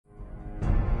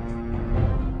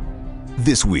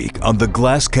This week on the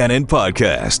Glass Cannon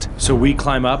Podcast. So we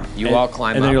climb up. You all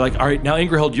climb up. And then you're like, all right, now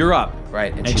Ingrahild, you're up.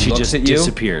 Right. And she just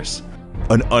disappears.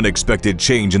 An unexpected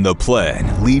change in the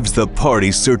plan leaves the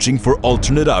party searching for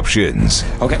alternate options.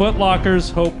 Okay. Foot lockers,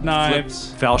 hope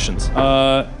knives, falchions,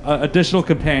 additional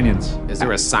companions. Is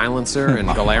there a silencer in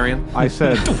Galarian? I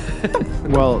said,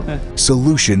 well...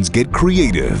 Solutions get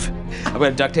creative. I'm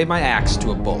going to duct tape my axe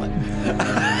to a bullet and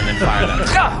then fire that.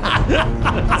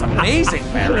 That's amazing,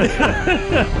 Barry.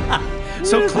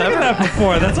 So clever. That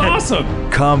before. That's awesome.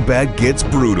 Combat gets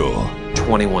brutal.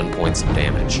 21 points of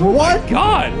damage. What?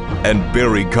 God! And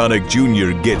Barry Connick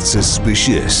Jr. gets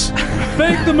suspicious.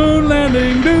 Fake the moon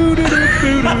landing.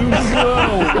 Do-do-do-do-do.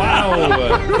 Whoa,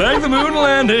 wow. Fake the moon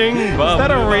landing. Is that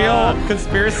a real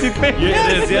conspiracy theory?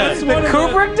 Yeah, it is, yeah.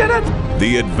 Kubrick did it?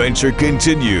 The adventure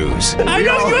continues. I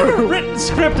know you have a written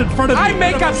script in front of you. I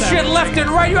make up shit left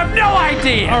and right. You have no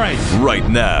idea. All right. Right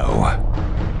now.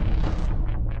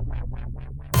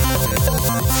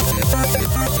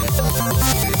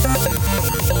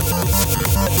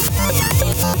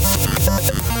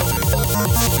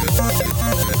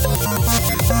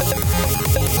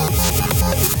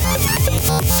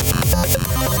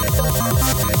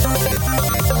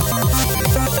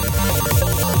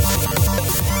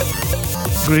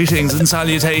 Greetings and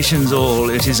salutations all.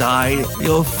 It is I,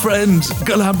 your friend,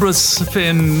 Galabras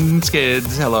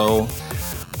Finskids. Hello.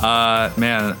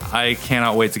 Man, I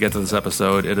cannot wait to get to this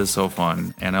episode. It is so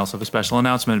fun. And I also have a special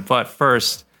announcement. But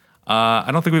first, I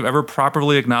don't think we've ever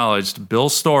properly acknowledged Bill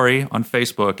Story on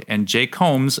Facebook and Jake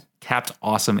Holmes, Capped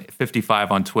Awesome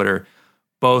 55 on Twitter.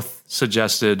 Both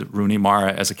suggested Rooney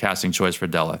Mara as a casting choice for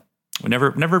Della. We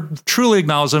never truly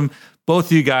acknowledge them. Both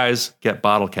of you guys get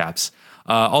bottle caps.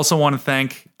 Also want to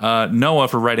thank Noah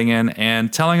for writing in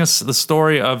and telling us the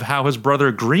story of how his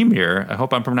brother Grimir, I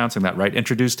hope I'm pronouncing that right,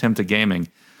 introduced him to gaming.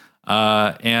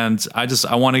 And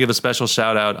I want to give a special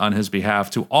shout out on his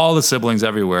behalf to all the siblings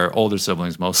everywhere, older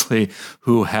siblings mostly,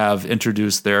 who have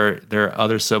introduced their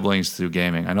other siblings to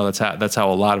gaming. I know that's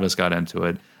how a lot of us got into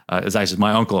it. It's actually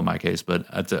my uncle in my case,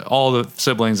 but to all the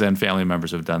siblings and family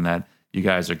members who have done that, you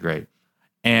guys are great.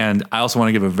 And I also want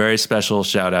to give a very special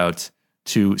shout out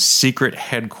to Secret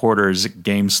Headquarters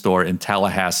Game Store in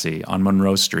Tallahassee on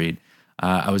Monroe Street.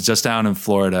 I was just down in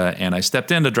Florida, and I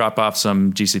stepped in to drop off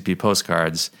some GCP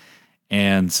postcards.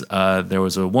 And there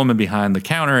was a woman behind the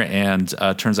counter, and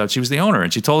turns out she was the owner.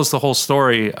 And she told us the whole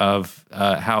story of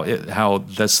how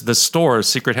this store,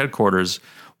 Secret Headquarters,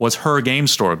 was her game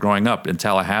store growing up in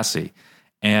Tallahassee.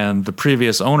 And the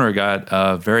previous owner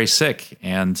got very sick,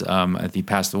 and he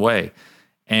passed away.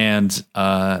 And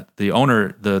the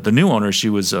owner, the new owner, she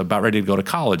was about ready to go to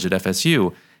college at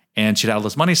FSU, and she'd had all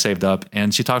this money saved up.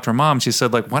 And she talked to her mom. She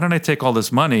said, like, why don't I take all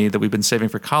this money that we've been saving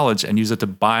for college and use it to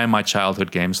buy my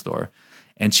childhood game store?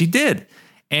 And she did.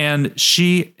 And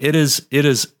it is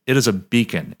a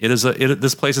beacon.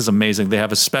 This place is amazing. They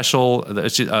have a special,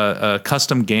 a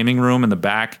custom gaming room in the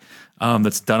back.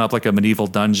 That's done up like a medieval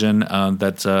dungeon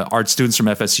that art students from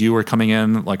FSU are coming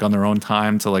in like on their own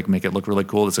time to like make it look really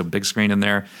cool. There's a big screen in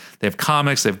there. They have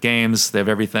comics, they have games, they have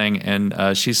everything.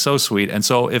 And she's so sweet. And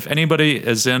so if anybody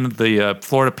is in the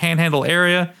Florida Panhandle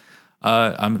area,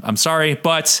 I'm sorry,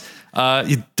 but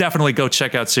you definitely go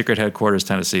check out Secret Headquarters,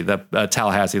 Tennessee,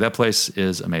 Tallahassee. That place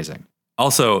is amazing.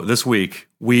 Also, this week,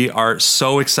 we are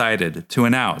so excited to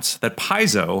announce that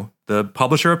Paizo, the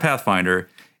publisher of Pathfinder,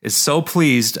 is so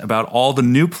pleased about all the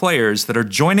new players that are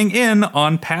joining in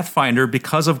on Pathfinder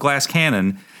because of Glass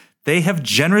Cannon. They have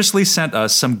generously sent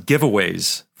us some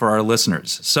giveaways for our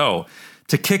listeners. So,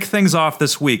 to kick things off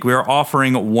this week, we are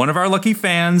offering one of our lucky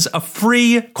fans a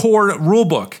free core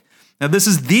rulebook. Now, this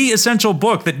is the essential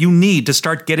book that you need to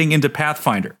start getting into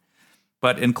Pathfinder.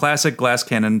 But in classic Glass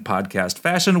Cannon podcast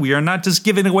fashion, we are not just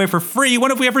giving it away for free.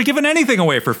 When have we ever given anything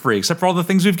away for free, except for all the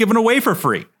things we've given away for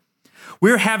free?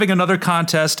 We're having another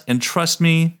contest, and trust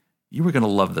me, you are going to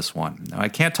love this one. Now, I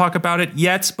can't talk about it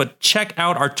yet, but check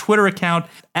out our Twitter account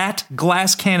at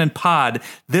GlassCannonPod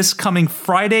this coming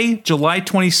Friday, July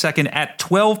 22nd at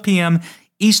 12 p.m.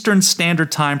 Eastern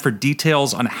Standard Time for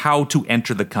details on how to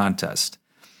enter the contest.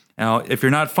 Now, if you're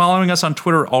not following us on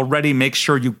Twitter already, make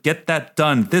sure you get that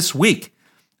done this week.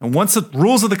 And once the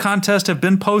rules of the contest have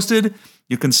been posted,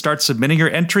 you can start submitting your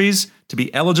entries to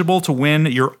be eligible to win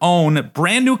your own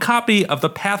brand new copy of the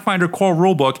Pathfinder Core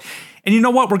Rulebook. And you know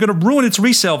what? We're going to ruin its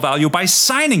resale value by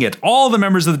signing it. All the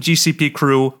members of the GCP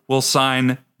crew will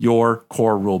sign your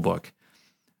Core Rulebook.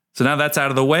 So now that's out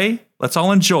of the way, let's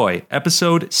all enjoy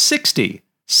episode 60,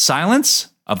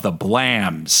 Silence of the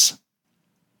Blams.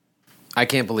 I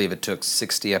can't believe it took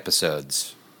 60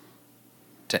 episodes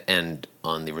to end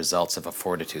on the results of a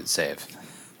fortitude save.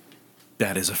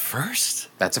 That is a first.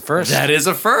 That's a first. That is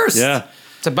a first. Yeah.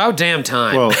 It's about damn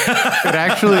time. Well, it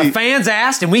actually Fans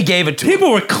asked, and we gave it to them.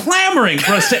 People were clamoring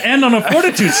for us to end on a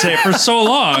fortitude save for so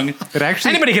long. it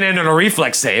actually Anybody can end on a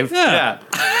reflex save. Yeah.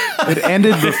 it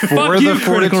ended before Fuck you, the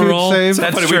Critical fortitude Role. save.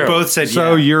 That's But true. we both said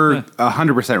So yeah. you're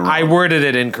 100% wrong. I worded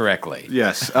it incorrectly.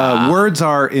 Yes, words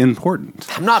are important.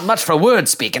 I'm not much for word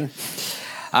speaking.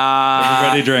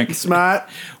 Ready drink. Smart.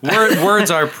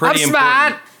 Words are pretty I'm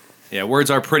important. smart. Yeah,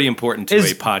 words are pretty important to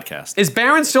Is- a podcast. Is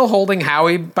Baron still holding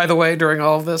Howie, by the way, during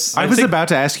all of this? I was about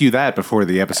to ask you that before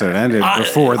the episode ended.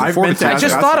 Before the I've fortitude. been to I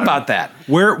just ask thought that. about that.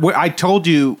 Where I told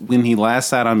you when he last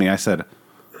sat on me, I said,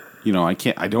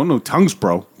 I don't know tongues,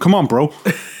 bro. Come on, bro.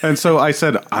 And so I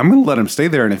said, I'm going to let him stay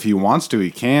there. And if he wants to,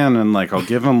 he can. And I'll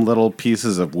give him little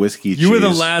pieces of whiskey cheese. You were the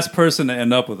last person to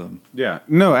end up with him. Yeah.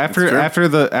 No, after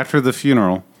the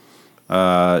funeral,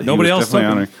 Nobody else took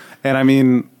him. And I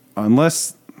mean,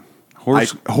 unless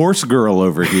horse girl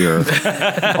over here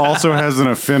also has an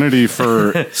affinity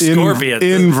for Scorpions.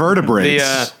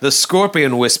 invertebrates. The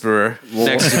scorpion whisperer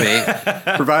next to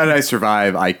me. Provided I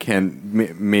survive, I can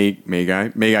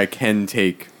may I can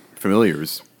take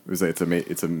familiars. It's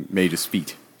a mage's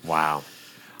feat. Wow.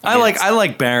 I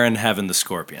like Baron having the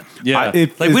scorpion. Yeah. We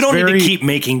don't need to keep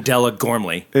making Della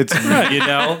Gormley. It's You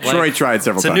know, Troy tried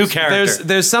several it's a times. new character.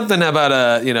 There's something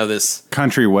about this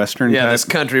country western type. this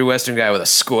country western guy with a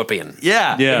scorpion.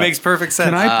 yeah, Yeah. it makes perfect sense.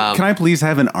 Can I please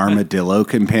have an armadillo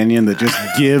companion that just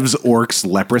gives orcs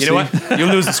leprosy? You know what? You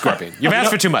lose the scorpion. You've asked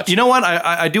for too much. You know what?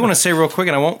 I do want to say real quick,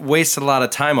 and I won't waste a lot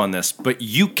of time on this, but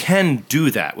you can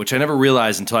do that, which I never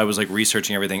realized until I was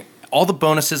researching everything. All the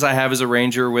bonuses I have as a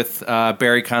ranger with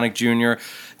Barry Connick Jr.,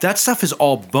 that stuff is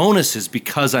all bonuses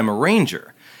because I'm a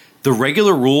ranger. The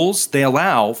regular rules, they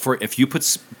allow for if you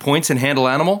put points in handle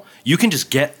animal, you can just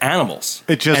get animals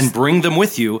and bring them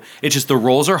with you. It's just the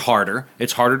rolls are harder.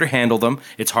 It's harder to handle them.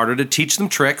 It's harder to teach them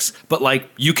tricks, but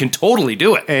you can totally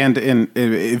do it. And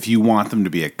if you want them to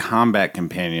be a combat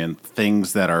companion,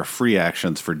 things that are free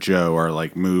actions for Joe are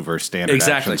move or standard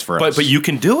actions for us. But you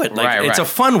can do it. It's a right.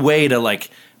 fun way to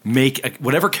make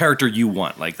whatever character you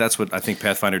want. That's what I think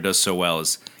Pathfinder does so well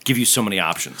is give you so many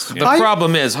options. The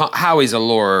problem is Howie's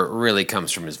allure really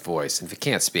comes from his voice, and if you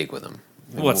can't speak with him,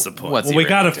 What's the point? What's he We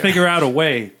got to really doing? figure out a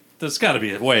way. There's got to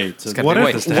be a way to What get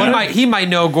if- this to He happen. he might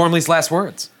know Gormley's last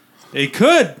words. He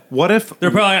could. what if They're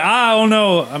probably like, oh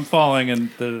no, I'm falling. And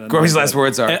Gormley's last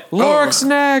words are, Lork's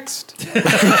next.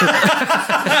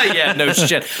 Yeah, no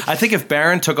shit. I think if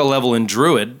Baron took a level in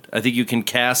Druid, I think you can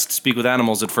cast Speak with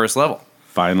Animals at first level.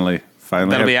 finally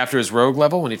That'll be after his rogue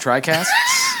level when he tri-casts.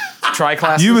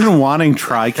 Tri-classes. You've been wanting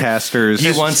tricasters.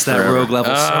 He wants that forever. rogue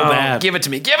level so bad. Give it to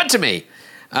me. Give it to me.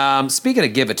 Speaking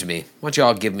of give it to me, why don't you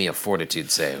all give me a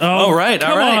fortitude save? Oh, right.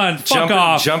 Come all right. on, fuck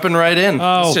off. Jumping right in.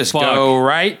 Oh, Let's just fuck. go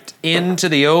right into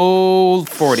the old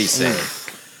 40 save.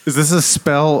 Is this a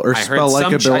spell or I spell-like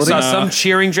I ability? saw some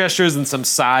cheering gestures and some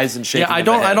sighs and shaking.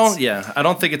 Yeah, I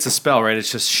don't think it's a spell, right?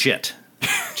 It's just shit.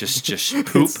 just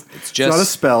poop. It's It's just not a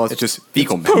spell. It's just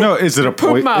fecal matter. No, is it a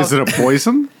mouth. Is it a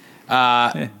poison?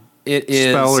 it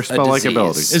is Spell or a spell-like disease.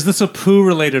 ability. Is this a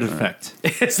poo-related effect?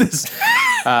 Is this?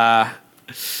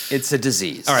 It's a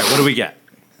disease. All right, what do we get?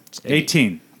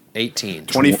 18. 18.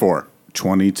 24.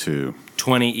 22.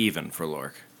 20 even for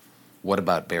Lork. What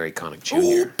about Barry Connick Jr.?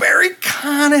 Ooh, Barry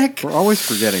Connick. We're always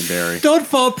forgetting Barry. Don't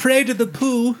fall prey to the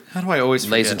poo. How do I always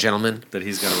forget Ladies and gentlemen, that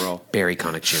he's got to roll? Barry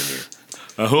Connick Jr.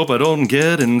 I hope I don't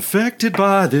get infected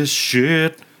by this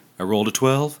shit. I rolled a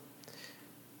 12.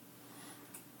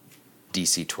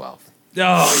 DC 12.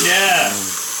 Oh, yeah.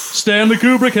 Stanley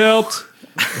Kubrick helped.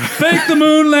 Fake the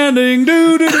moon landing.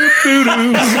 Do-do-do-do-do.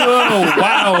 Oh,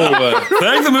 wow.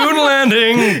 Thank the moon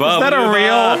landing. Is that a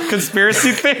real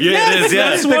conspiracy thing? Yeah, it is, yeah.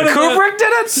 That's one of the- Kubrick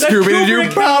did it?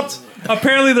 Kubrick helped.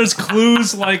 Apparently, there's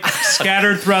clues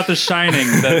scattered throughout The Shining.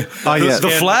 That Oh, yeah.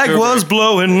 The flag was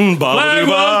blowing. flag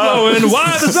was blowing.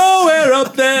 Why there's nowhere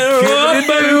up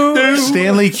there?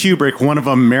 Stanley Kubrick, one of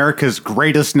America's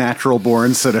greatest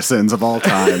natural-born citizens of all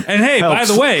time. And hey, by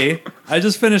Helps. the way, I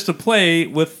just finished a play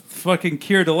with fucking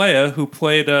Keir Delea, who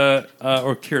played,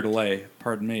 or Keir Delea,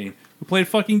 pardon me, who played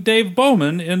fucking Dave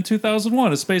Bowman in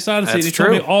 2001, A Space Odyssey. That's And he told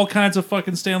me true. all kinds of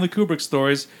fucking Stanley Kubrick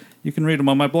stories. You can read them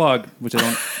on my blog, which I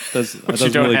don't, doesn't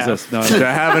don't really have. exist. No, I I don't.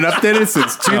 haven't updated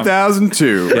since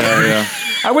 2002. Yeah.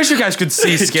 I wish you guys could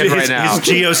see Skid right now. His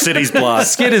GeoCities blog.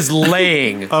 Skid is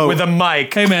laying with a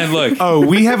mic. Hey, man, look. Oh,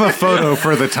 we have a photo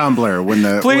for the Tumblr when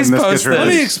Please when this post gets this. Let me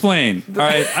released. explain. All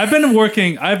right, I've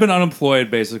been unemployed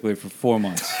basically for 4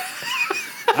 months.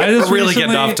 I just We're really getting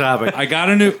recently- off topic. I got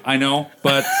a new. I know,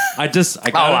 but I got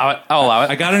I'll allow it. I'll allow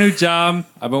I it. got a new job.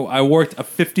 I worked a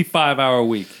 55-hour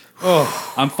week.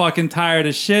 I'm fucking tired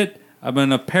as shit. I've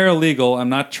been a paralegal. I'm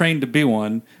not trained to be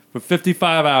one. For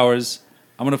 55 hours,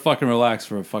 I'm going to fucking relax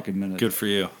for a fucking minute. Good for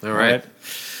you. All right.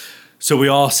 So we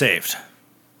all saved.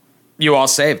 You all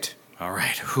saved. All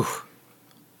right. Whew.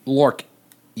 Lork,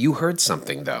 you heard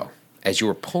something, though, as you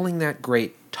were pulling that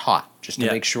grate taut, just to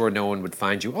make sure no one would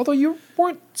find you. Although you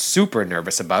weren't super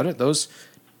nervous about it. Those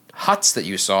huts that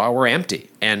you saw were empty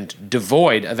and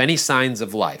devoid of any signs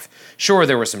of life. Sure,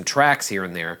 there were some tracks here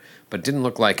and there, but it didn't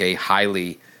look like a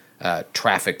highly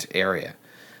trafficked area.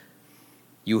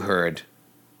 You heard,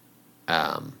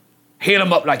 heal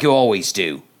them up like you always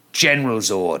do.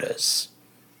 General's orders.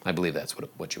 I believe that's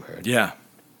what you heard. Yeah.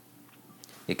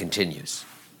 It continues.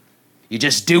 You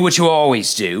just do what you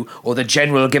always do, or the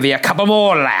general will give you a couple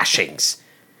more lashings.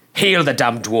 Heal the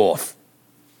dumb dwarf.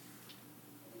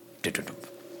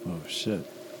 Oh, shit.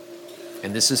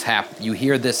 And this is you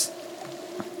hear this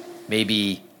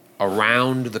maybe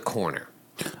around the corner.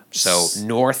 So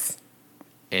north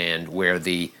and where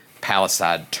the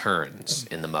palisade turns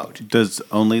in the moat. Does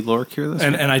only Lork hear this?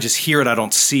 And I just hear it. I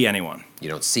don't see anyone. You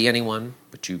don't see anyone,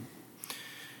 but you...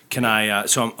 Can I?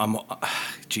 So I'm.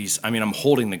 Geez, I mean, I'm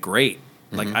holding the grate.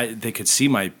 Like they could see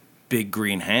my big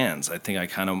green hands. I think I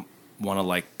kind of want to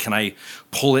like. Can I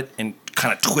pull it and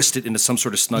kind of twist it into some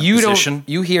sort of snug position?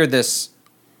 You hear this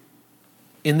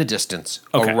in the distance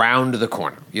around the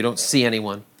corner. You don't see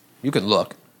anyone. You can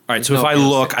look. All right. So if I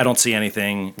look, I don't see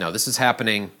anything. No, this is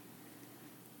happening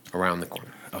around the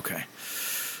corner. Okay.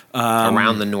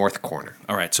 Around the north corner.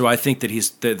 All right. So I think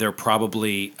that they're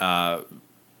probably.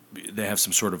 They have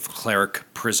some sort of cleric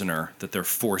prisoner that they're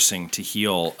forcing to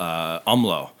heal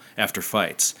Umlo after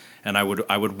fights, and I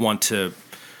would want to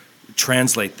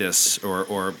translate this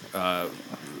or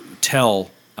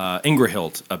tell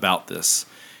Ingrahild about this,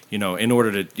 in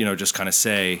order to just kind of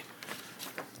say,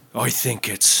 I think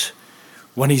it's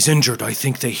when he's injured. I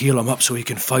think they heal him up so he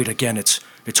can fight again. It's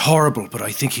horrible, but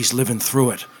I think he's living through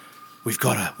it. We've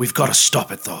got to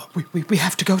stop it, though. We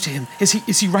have to go to him.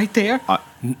 Is he right there?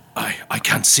 I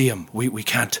can't see him. We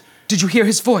can't. Did you hear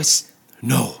his voice?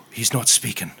 No, he's not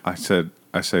speaking. I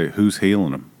say, who's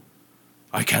healing him?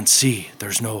 I can't see.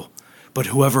 There's no. But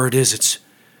whoever it is,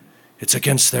 it's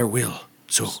against their will.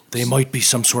 So they might be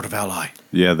some sort of ally.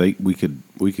 Yeah, we could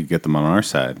get them on our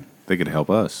side. They could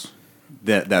help us.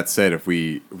 That said, if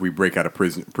we break out of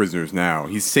prisoners now,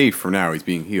 he's safe for now. He's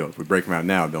being healed. If we break him out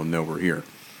now, they'll know we're here.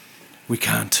 We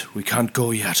can't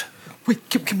go yet. Wait,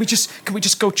 can we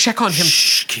just go check on him?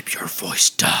 Shh, keep your voice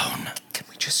down. Can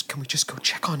we just go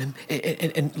check on him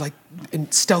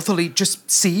and stealthily just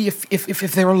see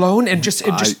if they're alone and just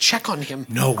check on him?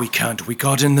 No, we can't. We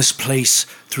got in this place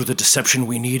through the deception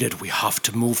we needed. We have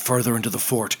to move further into the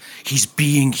fort. He's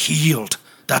being healed.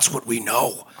 That's what we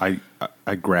know. I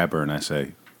grab her and I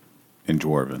say, in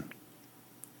Dwarven,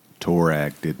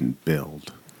 Torag didn't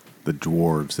build the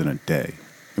dwarves in a day.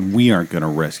 And we aren't going to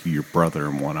rescue your brother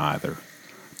in one either.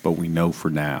 But we know for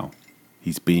now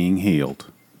he's being healed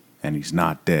and he's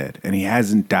not dead. And he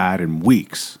hasn't died in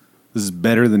weeks. This is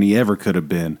better than he ever could have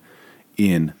been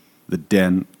in the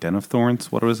Den of Thorns.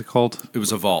 What was it called? It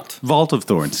was a vault. Vault of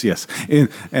Thorns, yes.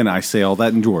 And I say all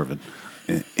that in Dwarven.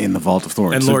 In the Vault of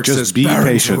Thorns. And so Lord just says, be Baron's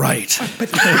patient. right.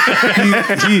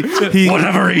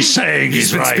 Whatever he's saying,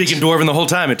 He's been speaking Dwarven the whole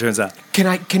time, it turns out.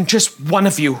 Can just one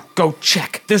of you go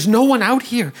check? There's no one out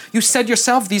here. You said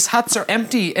yourself these huts are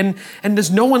empty and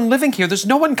there's no one living here. There's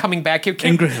no one coming back here.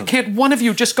 Can't one of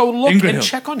you just go look and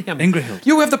check on him? Ingrahild.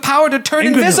 You have the power to turn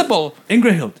invisible.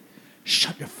 Ingrahild,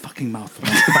 shut your fucking mouth.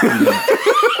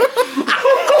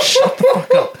 Shut the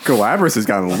fuck up. Galabras has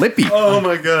gotten lippy. Oh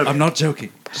my god. I'm not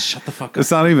joking. Just shut the fuck up.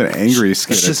 It's not even angry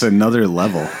skit. It's another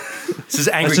level. This is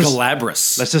Angry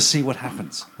Galabras. Let's just see what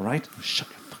happens, all right? Shut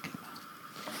your fucking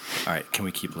mouth. All right, can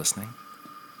we keep listening?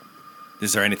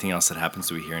 Is there anything else that happens?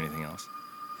 Do we hear anything else?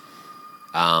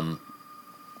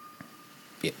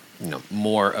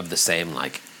 More of the same,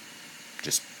 like,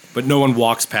 just... But no one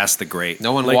walks past the grate.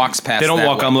 No one walks past. They don't that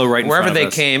walk way. Umlo right in Wherever front of they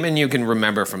us. came, and you can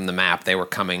remember from the map, they were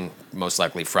coming most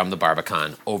likely from the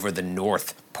Barbican over the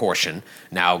north portion.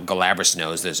 Now Galabras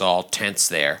knows there's all tents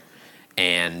there,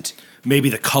 and maybe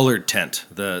the colored tent,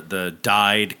 the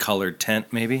dyed colored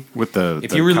tent, maybe. With the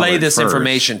if you relay this furs.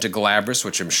 information to Galabras,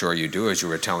 which I'm sure you do, as you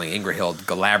were telling Ingrahild,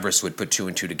 Galabras would put two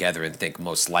and two together and think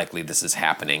most likely this is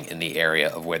happening in the area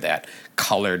of where that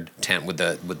colored tent with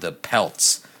the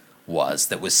pelts was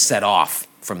that was set off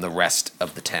from the rest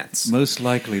of the tents. Most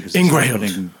likely this is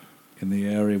happening in the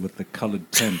area with the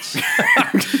colored tents.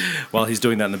 While he's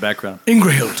doing that in the background.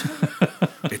 Ingrahild,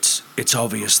 it's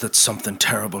obvious that something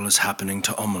terrible is happening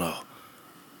to Umlo,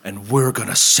 and we're going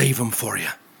to save him for you.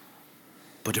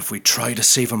 But if we try to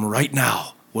save him right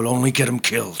now, we'll only get him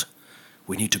killed.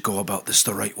 We need to go about this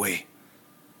the right way.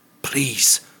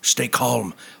 Please, stay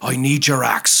calm. I need your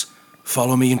axe.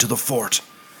 Follow me into the fort,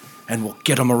 and we'll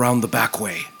get him around the back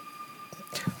way.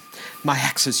 My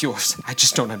axe is yours. I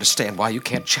just don't understand why you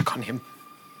can't check on him.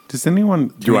 Does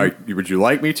anyone... Would you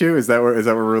like me to? Is that where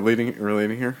we're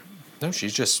relating here? No,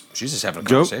 she's just having a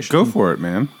Go, conversation. go for it,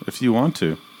 man, if you want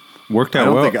to. Worked out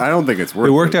I don't think it's worth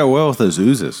it. Worked out well with those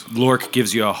oozes. Lork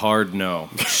gives you a hard no,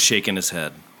 shaking his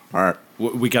head. All right.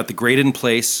 We got the grate in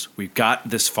place. We've got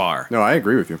this far. No, I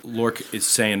agree with you. Lork is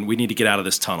saying we need to get out of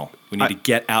this tunnel. We need to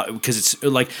get out because it's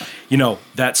like,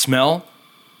 that smell,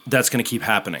 that's going to keep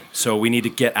happening. So we need to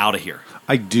get out of here.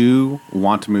 I do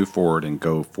want to move forward and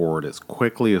go forward as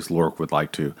quickly as Lork would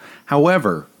like to.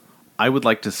 However, I would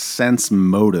like to sense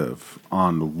motive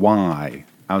on why,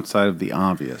 outside of the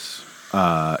obvious,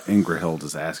 Ingrahild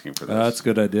is asking for this. That's a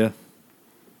good idea.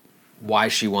 Why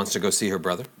she wants to go see her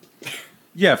brother?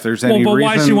 Yeah, if there's any But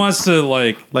reason... why she wants to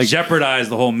like jeopardize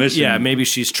the whole mission? Yeah, maybe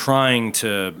she's trying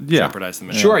to jeopardize the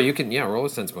mission. Sure, you can. Yeah, roll a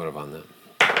sense motive on that.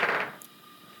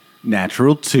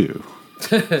 Natural 2.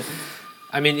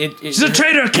 I mean, She's a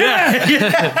traitor.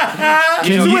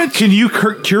 Can you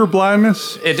cure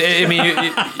blindness? I mean,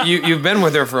 you've been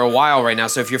with her for a while right now,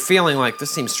 so if you're feeling like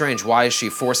this seems strange, why is she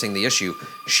forcing the issue?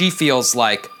 She feels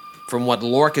like, from what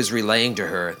Lork is relaying to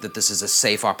her, that this is a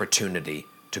safe opportunity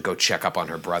to go check up on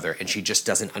her brother, and she just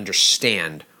doesn't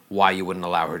understand why you wouldn't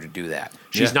allow her to do that.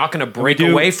 She's not going to break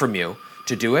away from you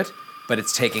to do it, but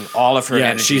it's taking all of her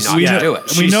energy not to do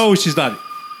it. We know she's not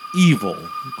evil,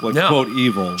 quote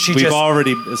evil. We've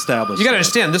already established. You got to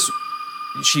understand this.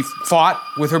 She fought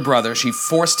with her brother. She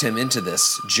forced him into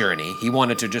this journey. He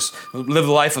wanted to just live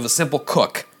the life of a simple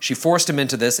cook. She forced him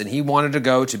into this, and he wanted to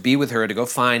go to be with her to go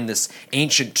find this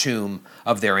ancient tomb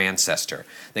of their ancestor.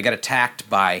 They got attacked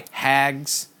by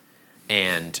hags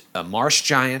and a marsh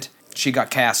giant. She got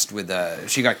cast with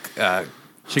She got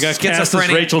cast as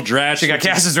Rachel Dratch. She got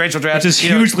cast as Rachel Dratch. Which is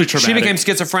hugely traumatic. She became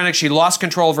schizophrenic. She lost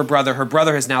control of her brother. Her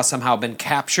brother has now somehow been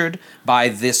captured by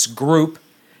this group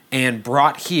and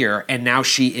brought here, and now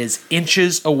she is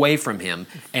inches away from him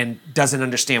and doesn't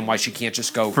understand why she can't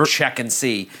just go check and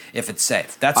see if it's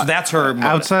safe. That's her motive.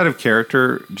 Outside of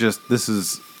character, this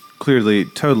is clearly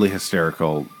totally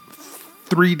hysterical.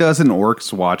 3 dozen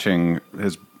orcs watching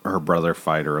her brother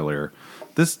fight earlier.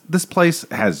 This place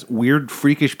has weird,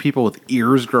 freakish people with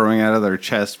ears growing out of their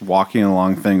chest, walking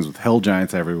along things with hell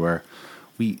giants everywhere.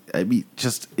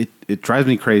 It drives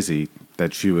me crazy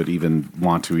that she would even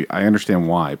want to. I understand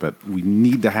why, but we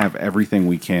need to have everything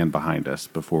we can behind us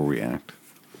before we act.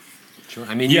 Sure.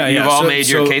 I mean, you've all made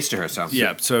your case to her,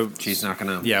 so she's not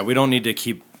going to. Yeah, we don't need to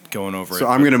keep going over it. So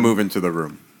I'm going to move into the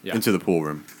room, into the pool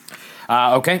room.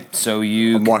 Okay, so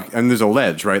you and there's a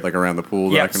ledge, right, like around the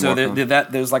pool. Yeah, that I can so walk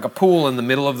on? there's like a pool in the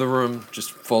middle of the room,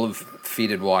 just full of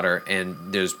fetid water,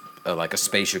 and there's like a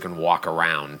space you can walk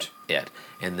around it,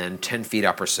 and then 10 feet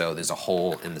up or so, there's a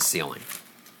hole in the ceiling.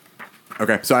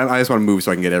 Okay, so I just want to move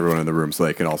so I can get everyone in the room so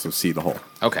they can also see the hole.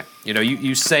 Okay,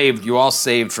 you all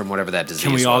saved from whatever that disease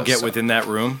was. Can we all get within that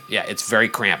room? Yeah, it's very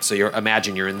cramped. So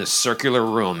imagine you're in this circular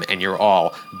room and you're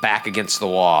all back against the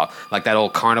wall, like that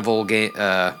old carnival game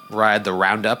ride, the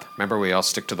Roundup. Remember, we all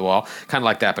stick to the wall, kind of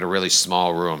like that, but a really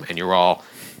small room, and you're all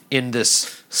in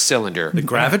this cylinder. The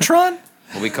Gravitron?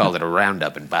 Well, we called it a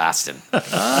Roundup in Boston.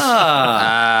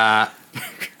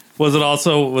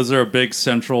 Was there a big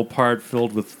central part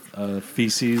filled with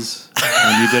feces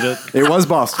when you did it? It was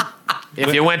Boston.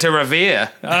 If you went to Revere.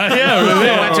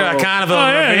 Revere. Went to a carnival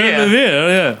in Revere.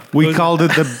 Revere, We called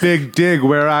it the Big Dig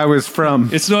where I was from.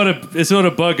 It's not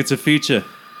a bug, it's a feature.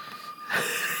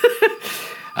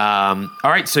 All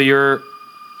right, so you're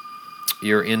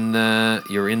in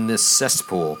this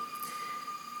cesspool.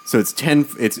 So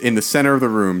it's in the center of the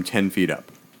room, 10 feet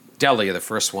up. Della, you're the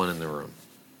first one in the room.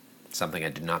 Something I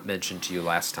did not mention to you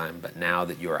last time, but now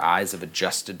that your eyes have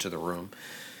adjusted to the room,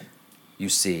 you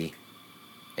see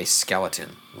a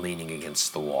skeleton leaning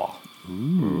against the wall.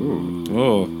 Ooh.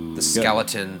 Oh. The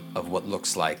skeleton of what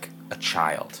looks like a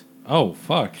child. Oh,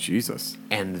 fuck. Jesus.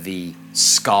 And the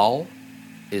skull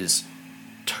is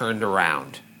turned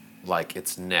around like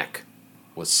its neck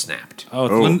was snapped.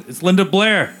 Oh, it's Linda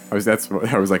Blair. I was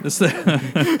like,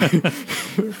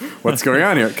 what's going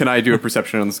on here? Can I do a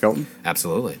perception on the skeleton?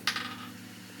 Absolutely.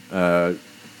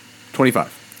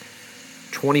 25.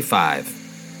 25.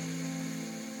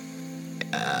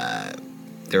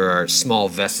 There are small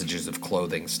vestiges of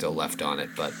clothing still left on it,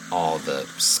 but all the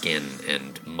skin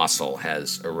and muscle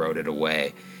has eroded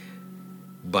away.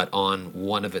 But on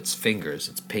one of its fingers,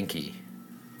 its pinky,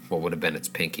 what would have been its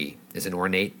pinky, is an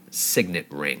ornate signet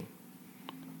ring.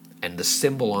 and the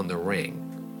symbol on the ring,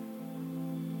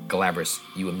 Galabras,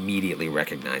 you immediately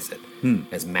recognize it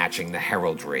as matching the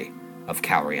heraldry of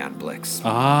Calrian Blix.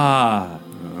 Ah.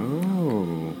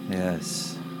 Oh.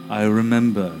 Yes. I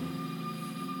remember.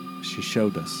 She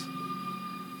showed us.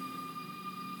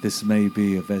 This may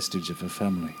be a vestige of her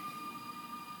family.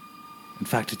 In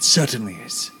fact, it certainly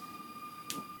is.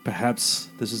 Perhaps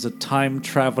this is a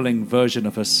time-traveling version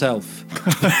of herself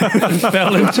that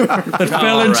fell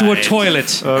into a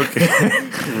toilet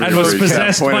and was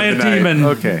possessed by a demon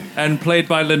and played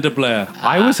by Linda Blair.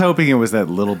 I was hoping it was that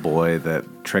little boy that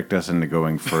tricked us into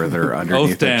going further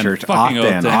underneath the church.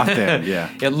 Othdan, yeah.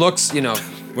 It looks,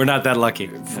 We're not that lucky.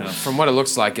 from what it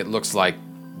looks like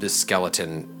this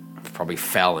skeleton probably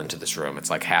fell into this room.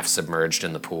 It's like half submerged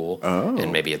in the pool,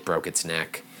 and maybe it broke its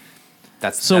neck.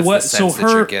 That's the sense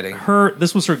that you're getting.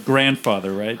 This was her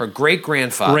grandfather, right? Her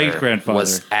great-grandfather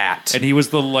was at, and he was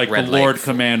the Lord Lake.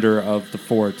 Commander of the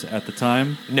fort at the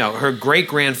time. No, her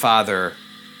great-grandfather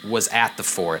was at the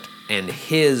fort, and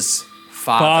his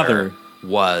father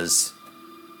was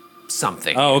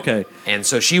something. Oh, okay. And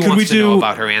so she wants to know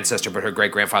about her ancestor, but her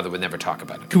great-grandfather would never talk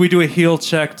about it. Could we do a heal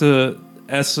check to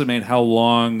estimate how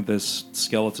long this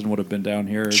skeleton would have been down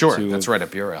here? Sure, that's right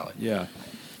up your alley. Yeah.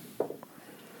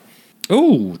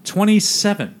 Ooh,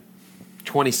 27.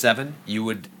 27, you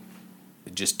would,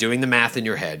 just doing the math in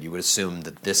your head, you would assume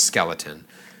that this skeleton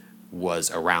was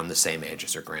around the same age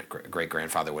as her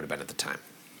great-grandfather would have been at the time.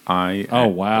 Oh,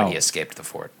 wow. When he escaped the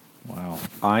fort. Wow.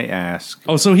 I asked.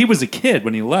 Oh, so he was a kid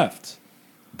when he left.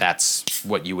 That's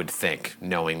what you would think,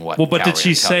 knowing what. Well, but did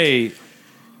she say?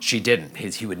 She didn't.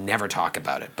 He would never talk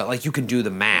about it. But like you can do the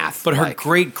math. But her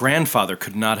great grandfather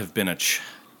could not have been a.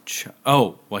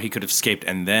 He could have escaped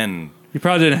and then. He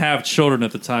probably didn't have children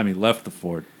at the time he left the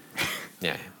fort.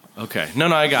 Yeah. Okay. No,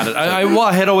 I got it.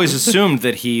 I had always assumed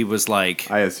that he was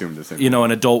like. I assumed the same.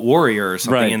 An adult warrior or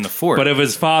something in the fort. But if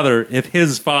his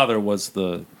father was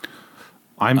the.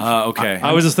 Okay.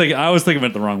 I was thinking of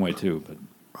it the wrong way too.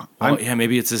 But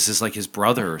maybe this is like his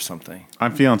brother or something.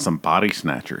 I'm feeling some body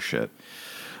snatcher shit.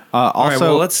 All right,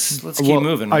 well, let's keep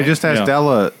moving. Right? I just asked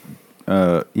Ella.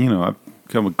 I've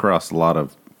come across a lot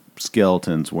of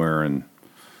skeletons wearing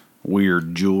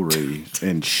weird jewelry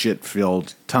in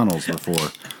shit-filled tunnels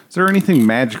before. Is there anything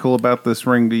magical about this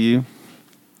ring to you?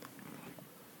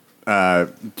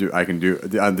 Did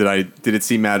it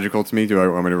seem magical to me? Do I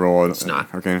want me to roll? It's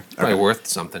not. Okay. Probably worth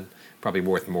something. Probably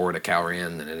worth more to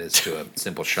Calrian than it is to a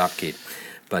simple shopkeep.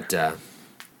 But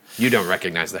you don't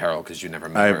recognize the herald because you never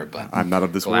met her. But I'm not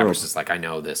of this Galabras world. is like, I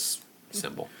know this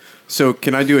symbol. So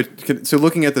can I do it? So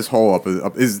looking at this hole up,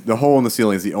 is the hole in the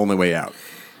ceiling is the only way out,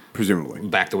 presumably?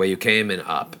 Back the way you came and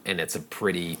up, and it's a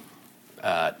pretty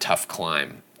tough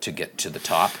climb to get to the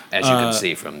top, as you can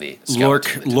see from the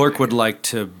skeleton. Lork would like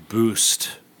to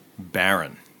boost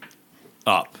Baron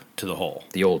up to the hole.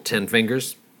 The old 10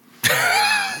 fingers.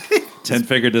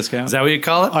 10-figure discount. Is that what you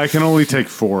call it? I can only take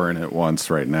 4 in at once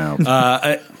right now.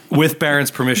 With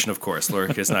Baron's permission, of course.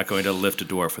 Lork is not going to lift a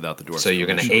dwarf without the dwarf. So you're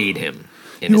going to aid him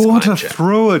in You his want to climb check.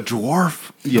 throw a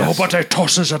dwarf? Yes. but I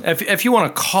tosses a. If you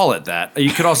want to call it that,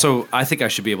 you could also. I think I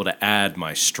should be able to add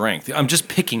my strength. I'm just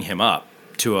picking him up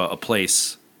to a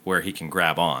place where he can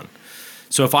grab on.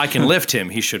 So if I can lift him,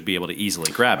 he should be able to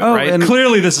easily grab it, right? And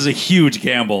clearly, this is a huge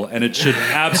gamble, and it should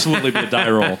absolutely be a die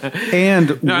roll.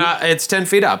 And No, it's 10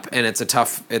 feet up, and it's a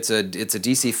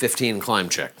DC 15 climb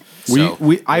check. So I you're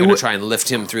going to would- try and lift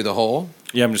him through the hole.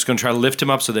 Yeah, I'm just going to try to lift him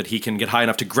up so that he can get high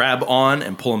enough to grab on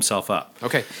and pull himself up.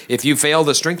 Okay. If you fail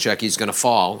the strength check, he's going to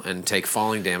fall and take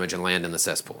falling damage and land in the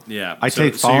cesspool. Yeah. I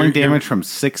take falling damage from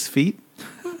 6 feet.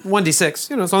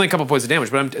 1d6. It's only a couple points of damage,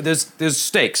 but there's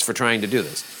stakes for trying to do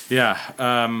this. Yeah.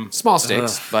 Small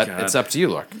stakes, but God. it's up to you,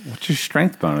 Lork. What's your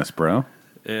strength bonus, bro?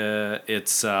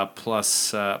 It's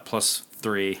plus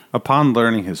 3. Upon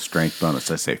learning his strength bonus,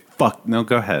 I say, fuck, no,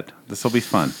 go ahead. This will be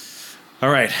fun. All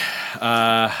right.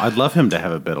 I'd love him to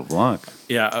have a bit of luck.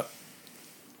 Yeah.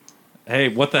 Hey,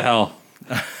 what the hell?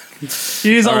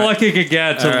 He's All right. lucky he could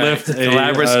get to All right. lift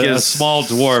Galabras a gives- small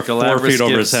dwarf 4 Galabras feet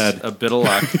over his gives head. A bit of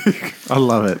luck. I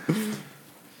love it.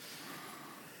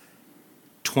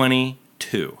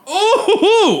 22.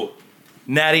 Ooh!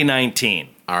 Natty 19.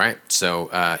 All right.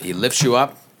 So he lifts you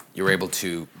up. You're able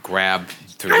to grab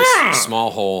through this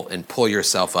small hole and pull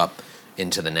yourself up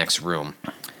into the next room.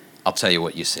 I'll tell you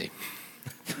what you see.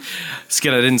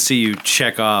 Skid, I didn't see you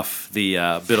check off the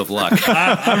bit of luck.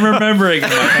 I'm remembering in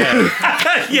my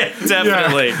head. Yeah,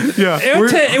 definitely. Yeah.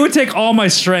 It would take all my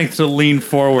strength to lean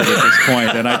forward at this point,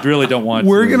 and I really don't want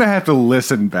We're to. going to have to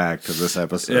listen back to this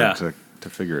episode Yeah. to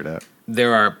figure it out.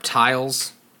 There are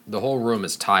tiles. The whole room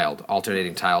is tiled,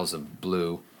 alternating tiles of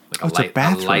blue like it's a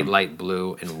bathroom. light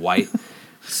blue and white,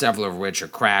 several of which are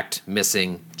cracked,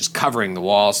 missing, just covering the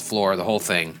walls, floor, the whole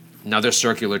thing. Another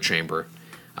circular chamber,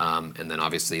 and then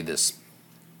obviously this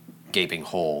gaping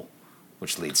hole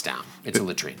which leads down. It's a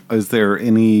latrine. Is there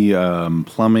any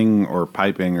plumbing or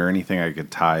piping or anything I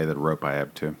could tie the rope I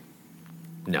have to?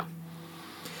 No.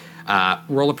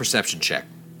 Roll a perception check.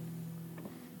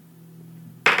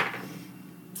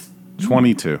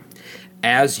 22.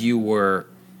 As you were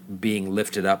being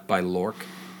lifted up by Lork,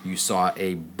 you saw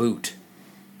a boot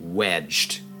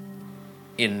wedged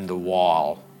in the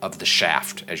wall of the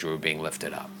shaft as you were being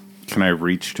lifted up. Can I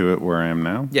reach to it where I am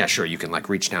now? Yeah, sure. You can like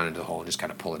reach down into the hole and just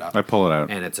kind of pull it up. I pull it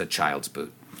out. And it's a child's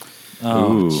boot.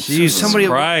 Ooh. Jesus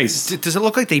Christ. Does it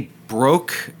look like they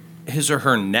broke his or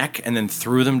her neck and then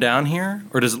threw them down here,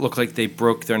 or does it look like they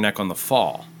broke their neck on the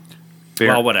fall?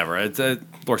 Well, whatever.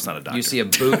 Lork's not a doctor. You see a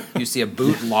boot. You see a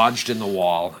boot lodged in the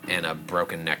wall and a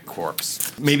broken neck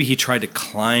corpse. Maybe he tried to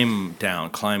climb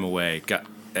away,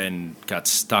 got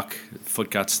stuck.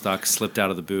 Foot got stuck, slipped out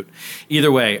of the boot.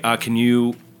 Either way, can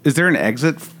you? Is there an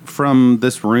exit from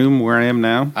this room where I am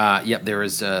now? Yep, there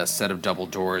is a set of double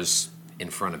doors in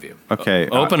front of you. Okay.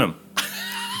 Open them.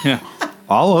 Yeah.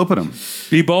 I'll open them.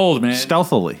 Be bold, man.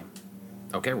 Stealthily.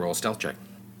 Okay, roll a stealth check.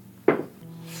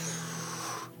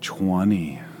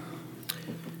 20.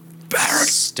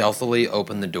 Stealthily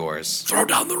open the doors. Throw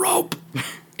down the rope.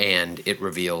 And it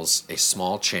reveals a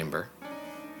small chamber.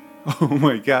 Oh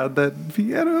my god, that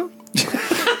piano.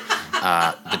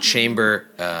 The chamber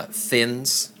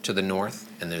thins to the north,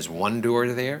 and there's one door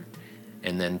there.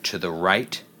 And then to the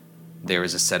right, there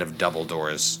is a set of double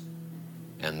doors,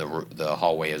 and the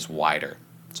hallway is wider.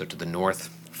 So to the north,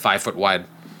 5 foot wide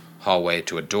hallway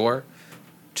to a door.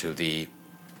 To the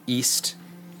east,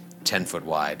 10 foot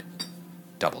wide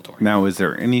double door. Now, is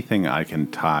there anything I can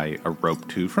tie a rope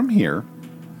to from here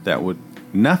that would...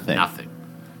 Nothing. Nothing.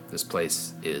 This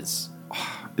place is...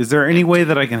 Is there any way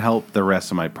that I can help the rest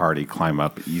of my party climb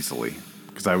up easily?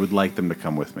 Because I would like them to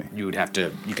come with me. You would have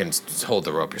to... You can hold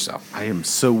the rope yourself. I am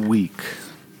so weak.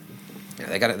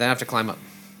 Yeah, they have to climb up.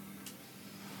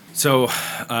 So,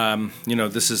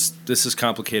 this is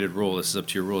complicated rule. This is up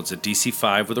to your rule. It's a DC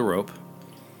 5 with a rope.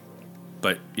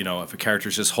 But, if a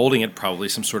character's just holding it, probably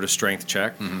some sort of strength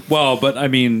check. Mm-hmm. Well, but I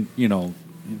mean,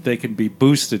 they can be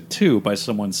boosted too by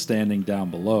someone standing down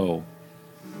below.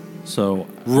 So,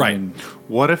 Right. I mean,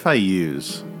 What if I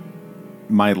use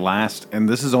my last... And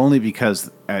this is only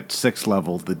because at 6th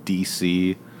level, the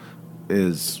DC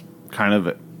is kind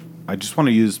of... I just want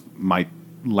to use my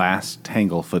last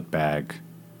Tanglefoot bag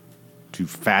to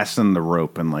fasten the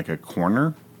rope in like a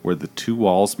corner where the two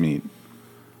walls meet.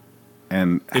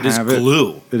 And It is have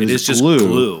glue. It is just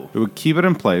glue. It would keep it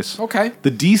in place. Okay.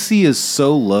 The DC is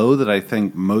so low that I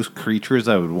think most creatures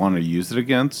I would want to use it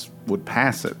against would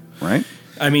pass it, right?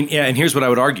 I mean, yeah, and here's what I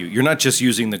would argue. You're not just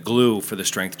using the glue for the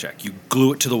strength check. You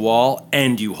glue it to the wall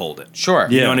and you hold it. Sure.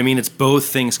 You Yeah. know what I mean? It's both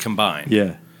things combined.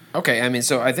 yeah. Okay, I mean,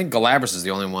 so I think Galabras is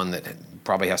the only one that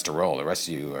probably has to roll. The rest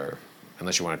of you are...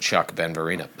 Unless you want to chuck Ben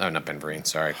Vereen up. Oh, not Ben Vereen,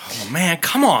 sorry. Oh, man,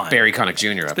 come on. Barry Connick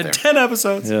Jr. up Been there. 10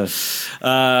 episodes.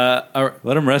 Yeah. All right.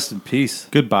 Let him rest in peace.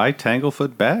 Goodbye,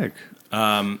 Tanglefoot bag.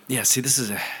 Yeah, see, this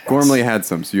is Gormley had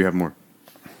some, so you have more.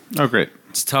 Oh, great.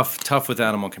 it's tough with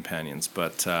animal companions,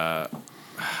 but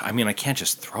I mean, I can't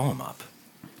just throw them up.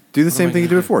 Do the same thing you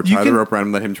did before. You Tie the can- rope around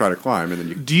and let him try to climb, and then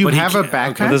you... Do you But he have a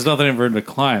can't- backpack? But there's nothing for him to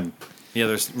climb. Yeah,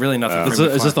 there's really nothing. It's, for him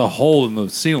to it's just climb. a hole in the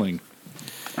ceiling.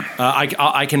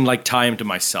 I can like tie him to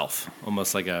myself,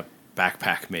 almost like a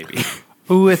backpack, maybe.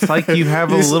 Ooh, it's like you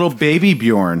have a little baby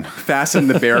Bjorn. Fasten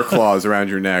the bear claws around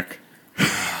your neck.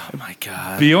 Oh my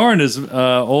god, Bjorn is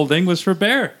Old English for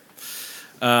bear.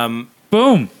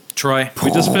 Boom. Troy,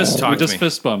 We just fist. Talk We to just me.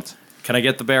 fist bumped. Can I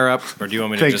get the bear up, or do you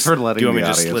want me to Thanks just for letting do you want me the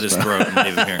to just audience slit his know. throat and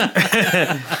leave him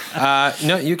here?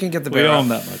 No, you can get the We bear owe up. him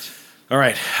that much. All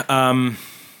right.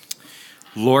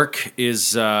 Lork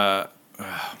is. Oh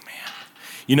man.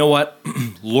 You know what?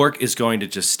 Lork is going to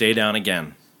just stay down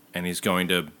again, and he's going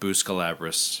to boost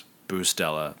Galabras, boost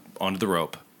Della onto the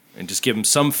rope, and just give him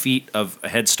some feet of a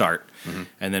head start.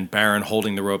 And then Baron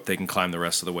holding the rope, they can climb the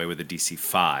rest of the way with a DC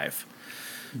 5.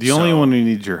 The only one who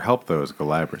needs your help, though, is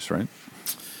Galabras, right?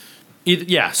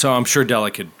 Yeah, so I'm sure Della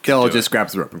could Della do just it.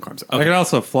 grabs the rope and climbs up. I can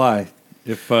also fly.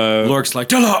 If Lork's like,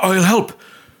 Della, I'll help.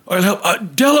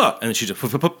 Della! And then she just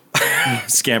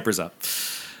scampers up.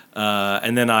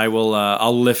 And then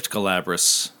I'll lift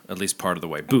Galabras at least part of the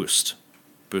way. Boost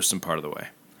him part of the way.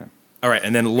 Okay. All right,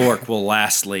 and then Lork will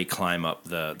lastly climb up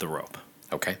the rope.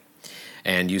 Okay.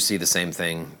 And you see the same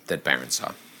thing that Baron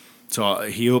saw. So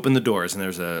he opened the doors, and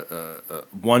there's a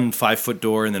 1 5-foot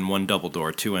door and then one double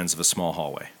door, two ends of a small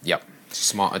hallway. Yep.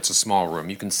 It's a small room.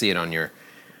 You can see it on your.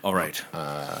 All right.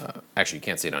 Actually, you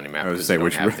can't see it on your map. I was because gonna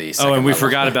you say, don't which have the Oh, second and we level.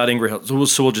 forgot about Ingrid Hill.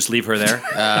 So we'll just leave her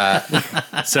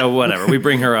there. So whatever. We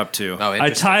bring her up too. Oh, I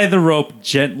interesting. tie the rope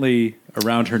gently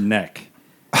around her neck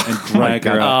and drag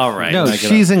her up. All right. No, Back it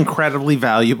she's incredibly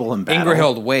valuable in battle.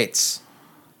 Ingrihild waits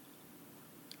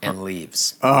and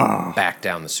leaves back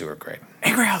down the sewer grate.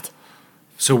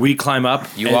 So we climb up.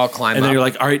 You and- all climb and then up. you're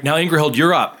like, all right, now Ingrid,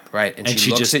 you're up. Right, and And she she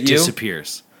looks just at you.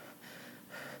 disappears.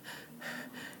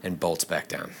 And bolts back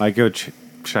down. I go, should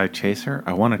I chase her?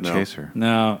 I want to chase her.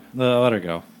 No, let her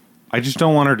go. I just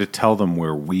don't want her to tell them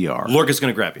where we are. Lorca's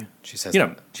going to grab you. She says, You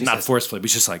know, she not says- forcefully, but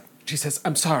just like, She says,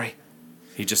 "I'm sorry."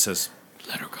 he just says,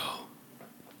 let her go.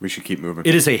 We should keep moving.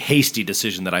 It is a hasty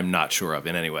decision that I'm not sure of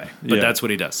in any way. But Yeah. that's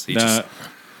what he does. He Nah, just,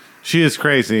 She is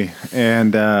crazy,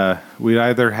 and we'd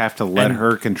either have to let And-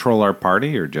 her control our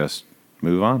party or just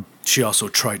move on. she also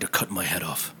tried to cut my head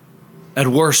off. At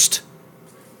worst,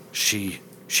 she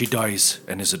dies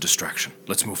and is a distraction.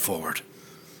 Let's move forward.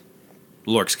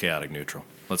 Lork's chaotic neutral.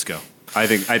 Let's go. I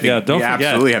think Yeah, don't we forget.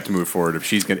 absolutely have to move forward if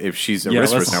she's a Yeah,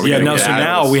 risk for let's- us now. We Yeah, gotta no, get so out of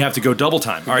now this. we have to go double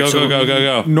time. All right, so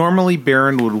go. Normally,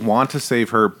 Baron would want to save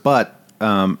her, but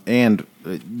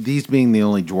these being the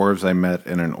only dwarves I met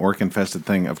in an orc-infested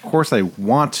thing, of course I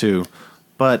want to,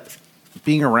 but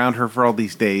being around her for all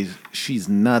these days, she's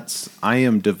nuts. I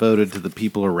am devoted to the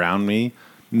people around me.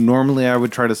 Normally, I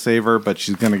would try to save her, but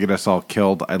she's going to get us all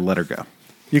killed. I let her go.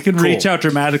 You can reach out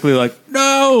dramatically, like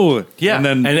no. Yeah, and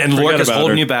then and forget Lorca's about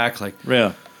holding her. you back, like,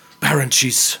 Yeah. Baron,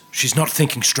 she's not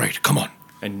thinking straight. Come on.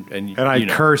 And I you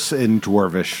know. curse in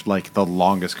Dwarvish, like the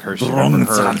longest curse you've ever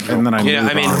heard. And then I Yeah,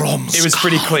 move I mean, on. it was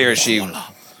pretty clear she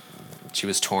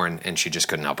was torn and she just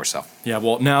couldn't help herself. Yeah,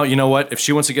 well, now, you know what? If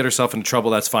she wants to get herself into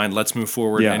trouble, that's fine. Let's move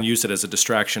forward Yeah. and use it as a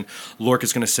distraction. Lork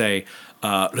is going to say,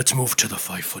 let's move to the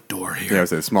 5-foot door here. Yeah, I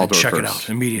was saying, small and door check it first. out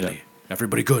immediately.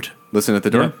 Everybody good? Listen at the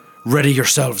door. Ready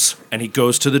yourselves. And he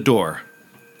goes to the door,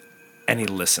 and he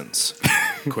listens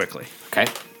quickly. Okay.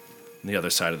 On the other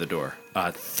side of the door.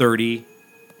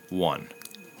 31.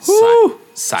 Silence.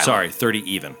 Sorry, 30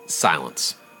 even.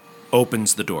 Silence.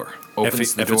 Opens the door.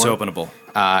 Opens the if it's door. openable.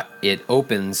 It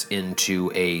opens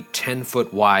into a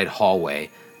 10-foot wide hallway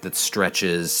that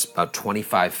stretches about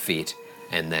 25 feet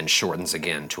and then shortens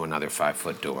again to another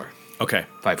 5-foot door. Okay.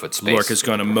 5-foot space. Lork is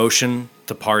going to motion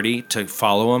the party to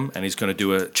follow him, and he's going to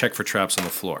do a check for traps on the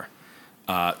floor.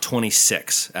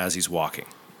 26 as he's walking.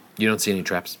 You don't see any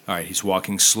traps. All right, he's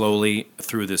walking slowly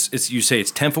through this. You say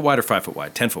it's 10 foot wide or 5 foot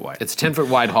wide? 10 foot wide. It's a 10-foot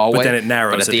wide hallway. But then it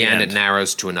narrows But at at the the end, end. it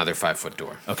narrows to another 5-foot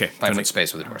door. Okay. 5-foot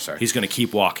space with a door, sorry. He's going to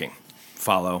keep walking.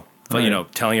 Follow.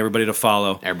 Telling everybody to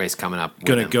follow. Everybody's coming up. with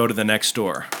Going to him. go to the next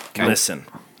door. Okay. Listen.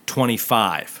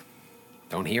 25.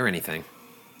 Don't hear anything.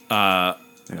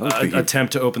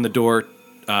 Attempt to open the door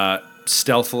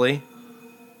stealthily.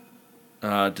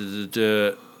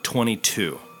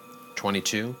 22.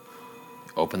 22.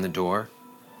 Open the door,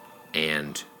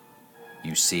 and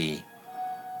you see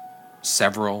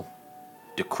several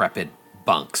decrepit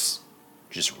bunks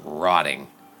just rotting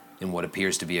in what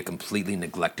appears to be a completely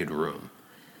neglected room.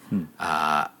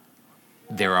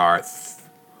 There are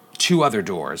two other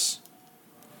doors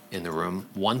in the room,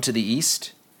 one to the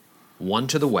east, one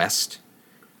to the west,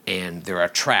 and there are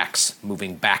tracks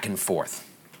moving back and forth.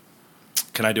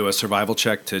 Can I do a survival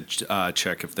check to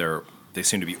check if they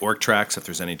seem to be orc tracks, if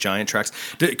there's any giant tracks?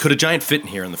 Could a giant fit in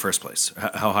here in the first place?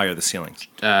 How high are the ceilings?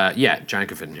 Yeah, giant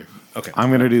could fit in here. Okay. I'm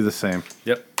going to do the same.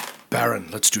 Yep. Baron,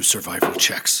 let's do survival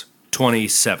checks.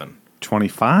 27.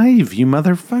 25, you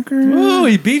motherfucker. Oh,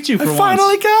 he beat you for once.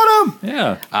 got him.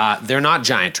 Yeah. They're not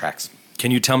giant tracks.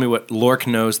 Can you tell me what Lork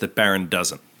knows that Baron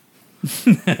doesn't?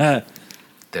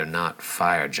 They're not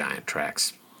fire giant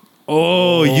tracks.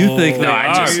 Oh, you think they I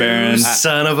are, just- Baron?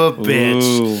 Son of a bitch.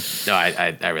 Ooh. No,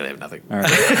 I really have nothing.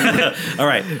 All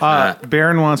right.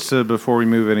 Baron wants to, before we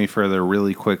move any further,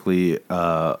 really quickly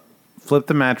flip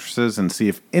the mattresses and see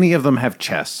if any of them have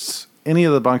chests. Any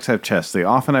of the bunks have chests. They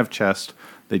often have chests.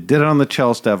 They did it on the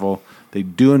Chels Devil. They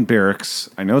do in barracks.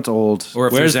 I know it's old. Or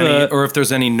if Where's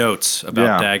there's any notes about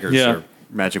Yeah. daggers Yeah. or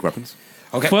Magic weapons.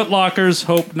 Okay. Foot lockers,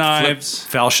 hope knives,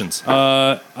 falchions.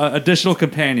 additional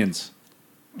companions.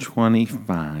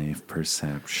 25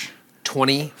 perception.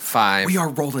 25 we are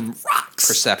rolling rocks.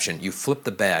 perception. You flip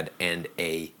the bed, and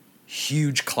a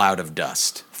huge cloud of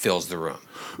dust fills the room.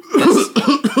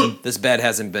 This bed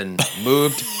hasn't been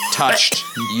moved, touched,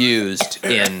 used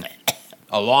in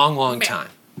a long, long time.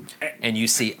 And you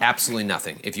see absolutely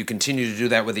nothing. If you continue to do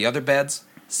that with the other beds,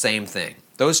 same thing.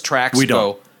 Those tracks We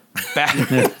go back.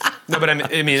 No, but I'm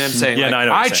saying, Yeah, like, no, I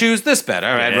know what I you're saying. choose this bed.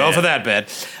 All right, roll for that bed.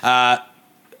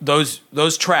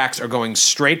 those tracks are going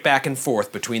straight back and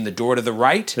forth between the door to the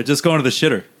right They're just going to the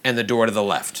shitter. and the door to the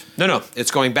left. No,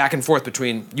 it's going back and forth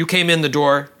between. You came in the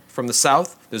door from the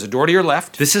south. There's a door to your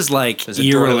left. This is like There's a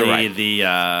door to the eerily right. the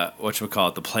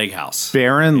whatchamacallit, the plague house.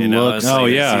 Baron You know, looks. it's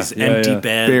like yeah. these Yeah, empty yeah.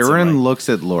 beds. and Baron like- looks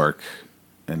at Lork,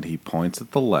 and he points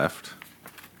at the left,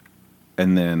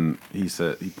 and then he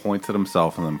points at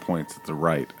himself, and then points at the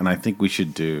right. And I think we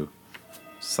should do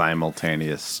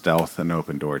simultaneous stealth and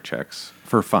open door checks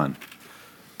for fun.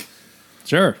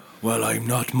 Sure. Well, I'm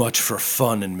not much for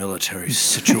fun in military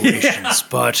situations,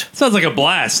 but Sounds like a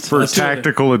blast. For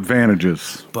tactical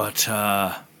advantages. let's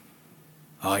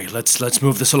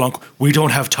move this along. We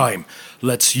don't have time.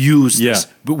 Let's use this.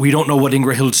 Yeah. But we don't know what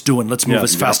Ingrahild's doing. Let's move Yeah.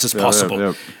 as fast as possible.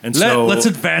 Yep. And so Let's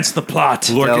advance the plot.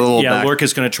 Lork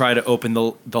is going to try to open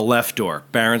the left door.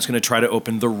 Baron's going to try to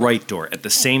open the right door at the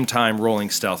same time, rolling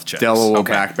stealth checks. Della will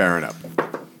Okay. back Baron up.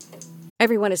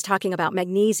 Everyone is talking about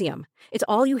magnesium. It's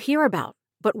all you hear about.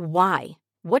 But why?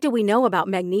 What do we know about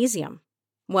magnesium?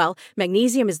 Well,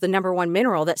 magnesium is the number one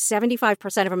mineral that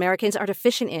 75% of Americans are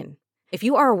deficient in. If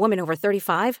you are a woman over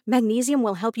 35, magnesium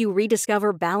will help you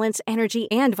rediscover balance, energy,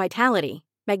 and vitality.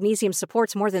 Magnesium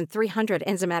supports more than 300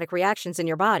 enzymatic reactions in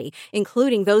your body,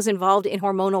 including those involved in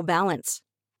hormonal balance.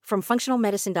 From functional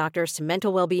medicine doctors to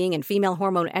mental well-being and female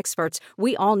hormone experts,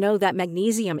 we all know that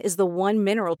magnesium is the one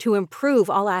mineral to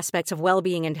improve all aspects of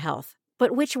well-being and health.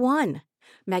 But which one?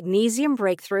 Magnesium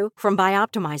Breakthrough from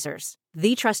Bioptimizers,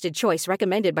 the trusted choice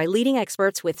recommended by leading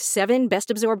experts with 7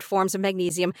 best-absorbed forms of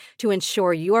magnesium to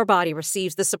ensure your body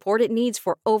receives the support it needs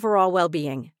for overall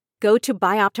well-being. Go to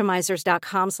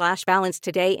bioptimizers.com/balance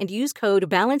today and use code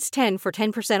BALANCE10 for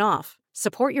 10% off.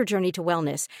 Support your journey to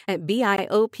wellness at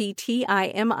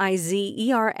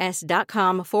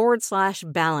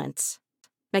bioptimizers.com/balance.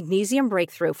 Magnesium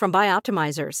Breakthrough from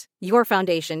Bioptimizers, your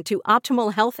foundation to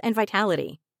optimal health and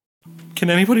vitality. Can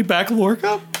anybody back Lork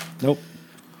up? Nope.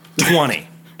 20.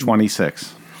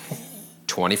 26.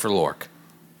 20 for Lork,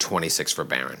 26 for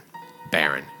Baron.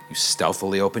 Baron, you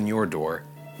stealthily open your door,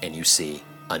 and you see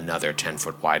another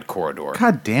 10-foot wide corridor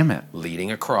God damn it.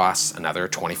 leading across another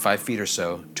 25 feet or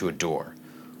so to a door.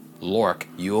 Lork,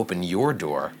 you open your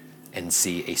door and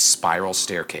see a spiral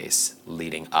staircase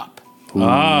leading up.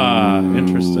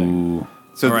 Interesting.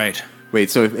 So All right. Wait,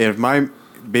 so if my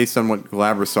based on what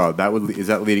Galabra saw, is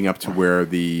that leading up to where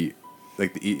the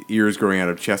ears growing out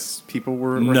of chests people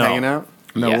were No. hanging out?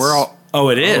 No, Yes. we're all. Oh,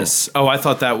 it is. Oh, I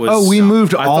thought that was. Oh, we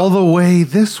moved I all thought- the way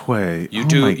this way. You Oh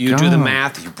do my you do the God.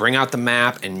 math, you bring out the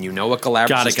map, and you know what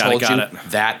Galabras has told got you? it.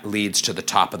 That leads to the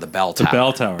top of the bell The tower.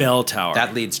 bell tower. Bell tower.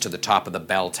 That leads to the top of the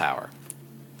bell tower.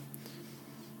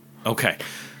 Okay.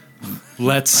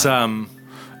 Let's The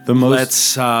most.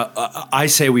 let's I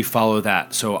say we follow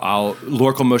that. So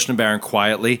Lork will motion to Baron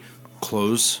quietly,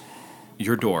 close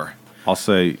your door. I'll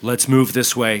say. Let's move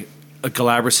this way.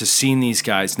 Galabras has seen these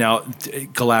guys. Now,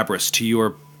 Galabras, to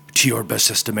your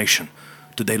best estimation,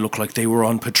 did they look like they were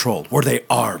on patrol? Were they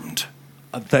armed?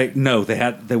 They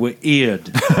were eared.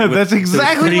 That's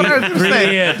exactly what I was going to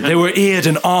say. Eared. They were eared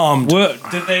and armed.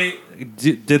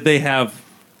 Did they have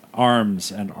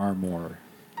arms and armor?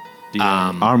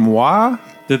 Armoire?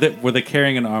 Were they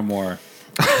carrying an armoire?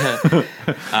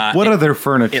 What other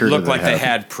furniture It looked do like they have?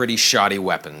 had pretty shoddy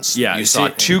weapons. Yeah, you you saw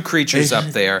see- 2 creatures up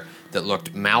there that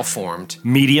looked malformed,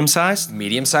 Medium sized?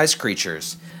 medium-sized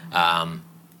creatures.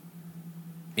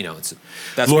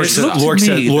 That's Lork what it said- says. Lork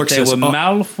said- They Lork says, were "Oh."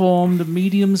 malformed,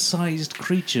 medium-sized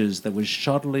creatures that were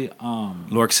shoddily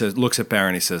armed. Lork looks at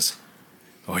Baron. He says,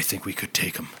 "Oh, I think we could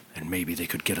take them, and maybe they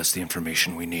could get us the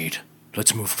information we need.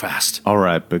 Let's move fast." All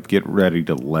right, but get ready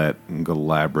to let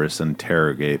Galabras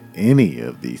interrogate any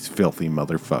of these filthy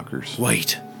motherfuckers.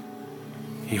 Wait.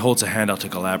 He holds a hand out to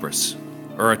Galabras,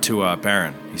 or to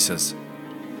Baron. He says,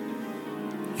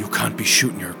 "You can't be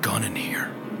shooting your gun in here.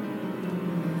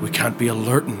 We can't be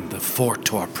alerting the fort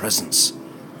to our presence."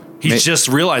 He's just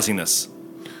realizing this.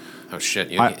 Oh shit!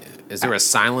 Is there a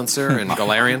silencer in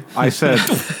Galarian? I said,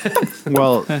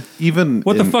 well, even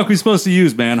What the in- fuck are we supposed to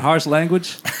use, man? Harsh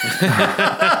language?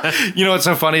 You know what's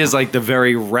so funny is like the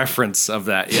very reference of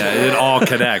that. Yeah, it all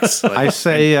connects. Like, I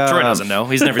say, Troy doesn't know.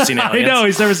 He's never seen I aliens. know,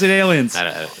 he's never seen aliens.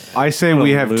 I say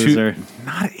we have loser.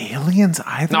 not aliens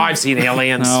either. No, I've seen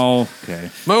aliens. No. Okay.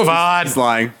 Move on. He's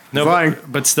lying. No, He's lying.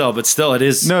 but still, it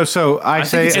is. No, so I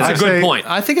say it's a I good say- point.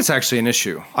 I think it's actually an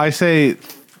issue. I say,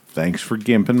 thanks for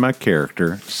gimping my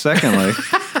character. Secondly,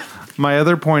 my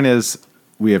other point is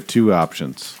we have 2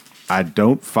 options. I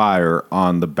don't fire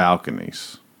on the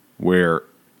balconies where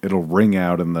it'll ring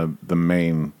out in the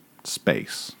main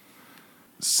space.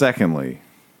 Secondly,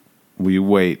 we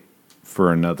wait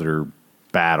for another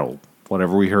battle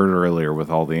whatever we heard earlier with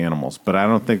all the animals. But I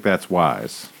don't think that's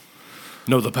wise.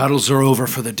 No, the battles are over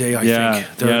for the day, I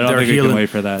think. I don't think we can wait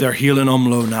for that. They're healing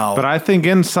Umlo now. But I think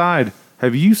inside,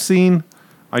 have you seen?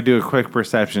 I do a quick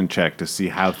perception check to see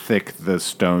how thick the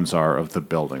stones are of the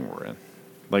building we're in,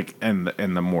 like and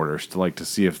the mortars, to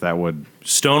see if that would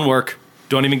Stonework.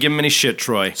 Don't even give him any shit,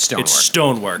 Troy. Stonework. It's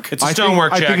stonework. It's a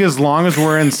stonework check. I think as long as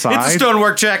we're inside, It's a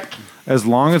stonework check. as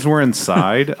long as we're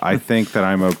inside, I think that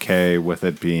I'm okay with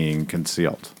it being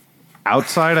concealed.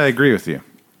 Outside, I agree with you.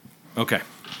 Okay.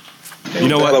 You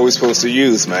know what are we supposed to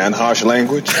use, man? Harsh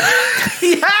language?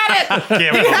 He had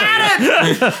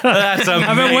it! That's amazing.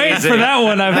 I've been waiting for that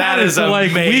one. I've That had it is for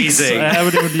like weeks. amazing. I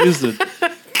haven't even used it.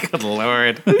 Good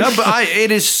Lord. No, but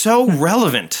it is so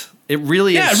relevant. It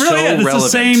really is It really so is. It's relevant. the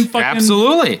same fucking...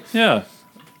 Absolutely. Yeah.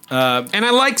 And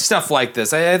I like stuff like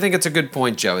this. I think it's a good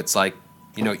point, Joe. It's like,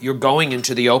 you're going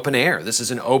into the open air. This is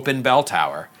an open bell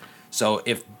tower. So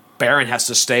if Baron has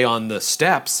to stay on the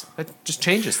steps, it just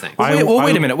changes things. Wait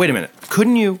a minute.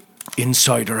 Couldn't you,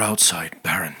 inside or outside,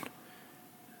 Baron,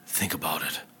 think about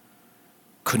it.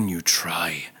 Couldn't you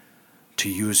try to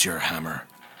use your hammer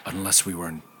unless we were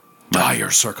in dire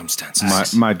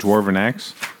circumstances? My dwarven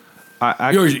axe.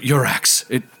 Your axe.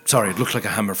 It looked like a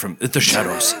hammer from the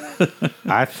shadows.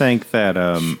 I think that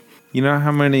you know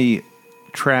how many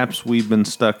traps we've been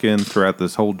stuck in throughout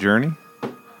this whole journey?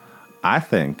 I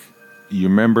think you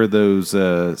remember those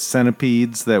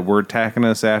centipedes that were attacking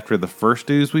us after the first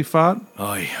dudes we fought?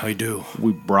 I do.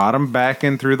 We brought them back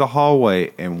in through the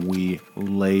hallway and we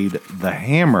laid the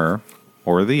hammer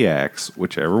or the axe,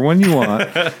 whichever one you want,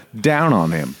 down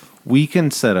on him. We can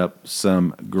set up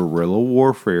some guerrilla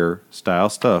warfare style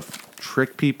stuff,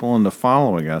 trick people into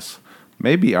following us.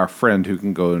 Maybe our friend who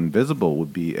can go invisible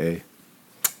would be a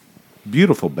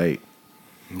beautiful bait.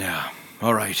 Yeah,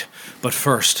 all right. But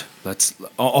first,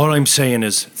 all I'm saying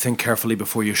is think carefully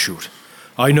before you shoot.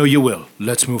 I know you will.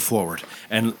 Let's move forward.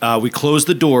 And we close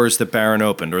the doors that Baron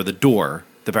opened, or the door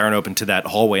that Baron opened to that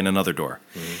hallway and another door.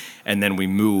 Mm-hmm. And then we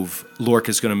move. Lork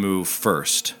is going to move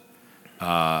first.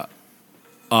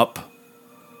 Up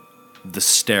the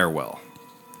stairwell.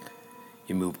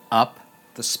 You move up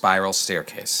the spiral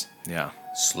staircase. Yeah.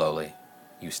 Slowly.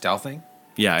 You stealthing?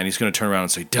 Yeah, and he's going to turn around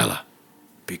and say, Della,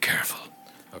 be careful.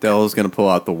 Okay. Della's going to pull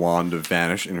out the wand of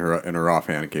vanish in her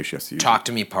offhand in case she has to use Talk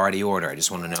to me party order. I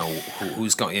just want to know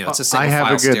who's going. It's a single I have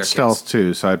file a good staircase. stealth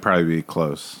too, so I'd probably be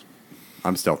close.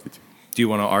 I'm stealthy too. Do you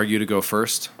want to argue to go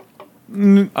first? I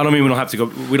don't mean we don't have to go.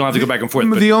 We don't have to go back and forth.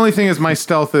 But The only thing is my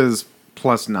stealth is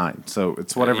 +9, so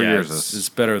it's whatever yours is. It's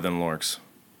better than Lork's.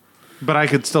 But I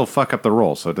could still fuck up the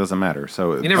roll, so it doesn't matter.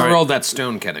 So You never rolled that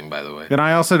stone ketting, by the way. And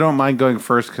I also don't mind going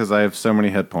first because I have so many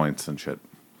hit points and shit.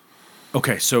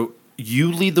 Okay, so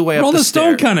you lead the way up Roll the the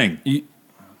stone stair. cunning. You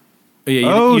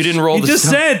Oh, didn't roll You the just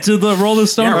stone. said to roll the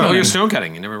stone Yeah, roll cunning. your stone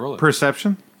cutting. You never roll it.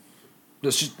 Perception?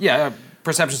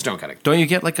 Perception stone cutting. Don't you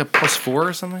get like a +4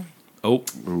 or something? Oh,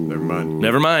 Never mind.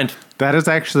 never mind. That is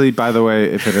actually, by the way,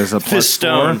 if it is a This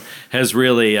stone has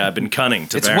really been cunning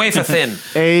to It's Baron. wafer thin.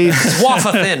 it's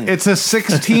Wafer thin. a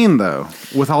 16 though.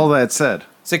 With all that said,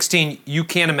 16, you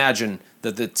can't imagine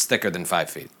that it's thicker than 5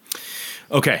 feet.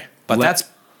 Okay, But that's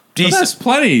But decent. that's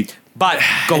plenty. But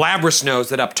Galabras knows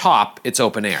that up top, it's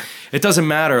open air. it doesn't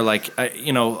matter. Like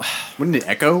Wouldn't it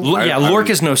echo? Lork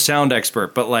is no sound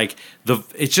expert, but like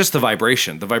it's just the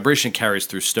vibration. The vibration carries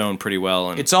through stone pretty well.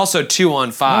 And It's also 2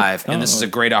 on 5, Oh, and this is a oh,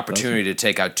 great opportunity to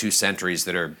take out 2 sentries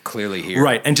that are clearly here.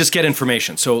 right, and just get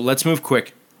information. So let's move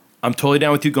quick. I'm totally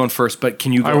down with you going first, but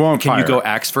can you go? I won't can you fire. go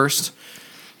axe first?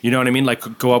 You know what I mean?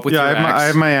 Like go up with yeah, your axe. I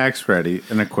have my axe ready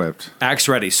and equipped. Axe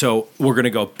ready. So we're gonna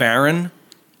go Baron,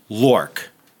 Lork,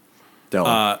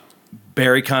 Della.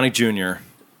 Barry Connick Jr.,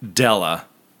 Della,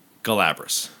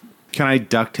 Galabras. Can I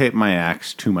duct tape my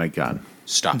axe to my gun?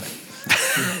 Stop it.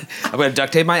 I'm going to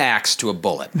duct tape my axe to a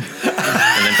bullet and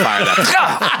then fire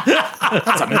that.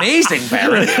 That's amazing,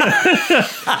 Baron.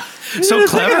 So Look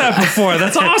clever. at that before.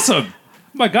 That's awesome. Oh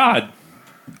my God.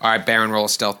 All right, Baron, roll a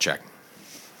stealth check.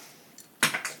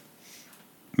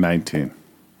 19.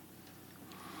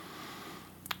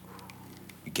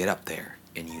 You get up there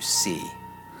and you see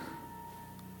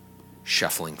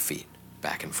shuffling feet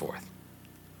back and forth.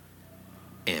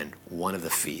 And one of the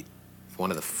feet. How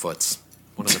do you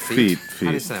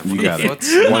say that? You One got of the it.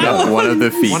 foots? one of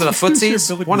the feet. One of the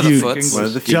footsies? One of the foots. One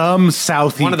of the feet. Dumb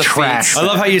Southie One of the trash. I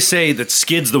love how you say that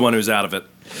Skid's the one who's out of it.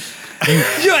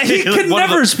 Yeah, he can One of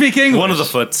never the- speak English. One of the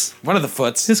foots. One of the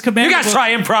foots. His command. You guys try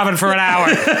improving for an hour.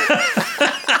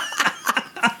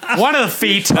 One of the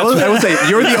feet. I would say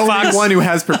you're the only one who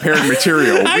has prepared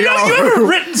material. I We know all- you have a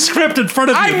written script in front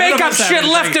of you. I make None of up us have shit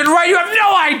anything. left and right. You have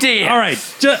no idea. All right.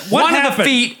 What One happened? of the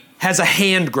feet has a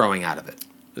hand growing out of it.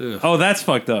 Oh, that's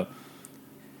fucked up.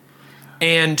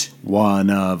 And One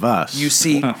of us. you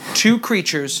see two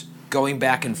creatures going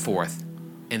back and forth,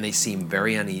 and they seem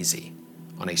very uneasy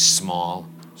on a small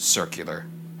circular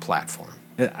platform.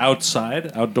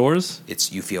 Outside, outdoors.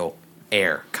 You feel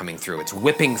air coming through. It's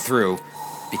whipping through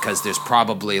because there's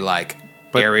probably like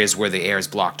areas where the air is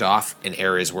blocked off and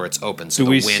areas where it's open. So Do the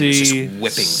we wind is just see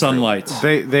whipping sunlight?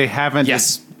 They haven't.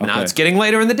 Yes. Now Okay. it's getting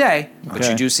later in the day, but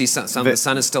Okay. you do see the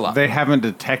sun is still up. They haven't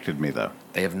detected me though.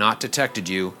 They have not detected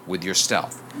you with your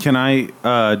stealth. Can I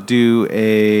do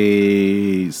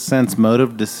a sense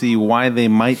motive to see why they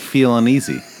might feel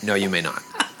uneasy? No, you may not.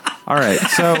 All right,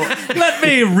 so Let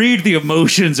me read the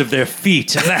emotions of their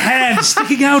feet and the hands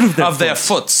sticking out of them. Of their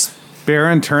foots.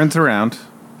 Baron turns around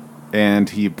and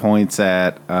he points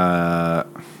at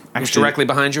Who's directly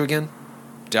behind you again?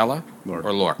 Della? Lork.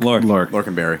 Or Lork? Lork. Lork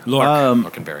and Barry.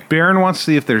 Lork and Barry. Baron wants to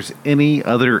see if there's any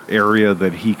other area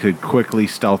that he could quickly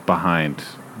stealth behind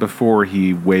before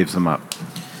he waves them up.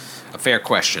 A fair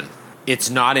question. It's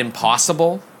not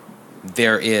impossible.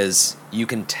 There is, you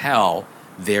can tell,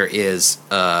 there is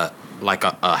like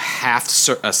a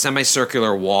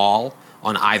semicircular wall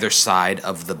on either side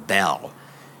of the bell.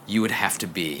 You would have to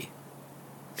be,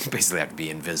 basically have to be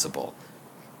invisible.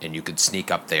 And you could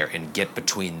sneak up there and get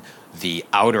between the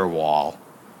outer wall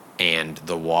and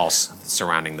the walls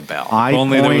surrounding the bell. I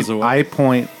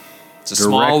point It's a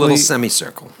small little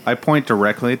semicircle. I point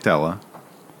directly at Della.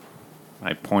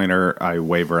 I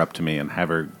wave her up to me and have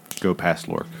her go past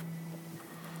Lork.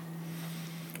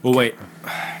 Well, wait.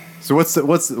 So what's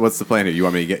the plan here? You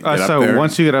want me to get up So there?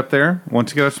 once you get up to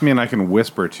me and I can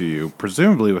whisper to you,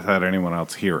 presumably without anyone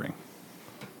else hearing.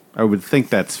 I would think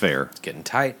that's fair. It's getting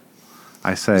tight.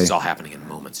 I say, This is all happening in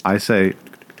moments. I say,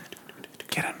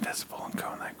 get invisible and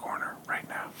go in that corner right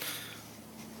now.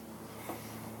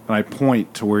 And I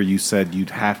point to where you said you'd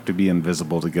have to be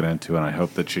invisible to get into, and I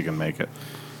hope that she can make it.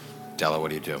 Della, what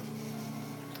do you do?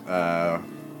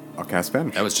 I'll cast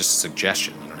Vanish. That was just a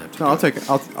suggestion. You don't have to. No, I'll take it.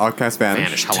 I'll cast Vanish.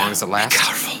 Vanish. How long does it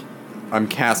last? I'm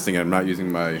casting it. I'm not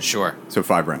using my... Sure. So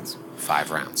 5 rounds.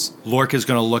 5 rounds. Lork is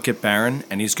going to look at Baron,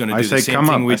 and he's going to do say, the same "Come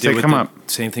thing up." we I did say, with "Come the up."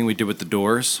 same thing we did with the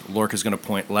doors. Lork is going to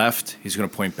point left. He's going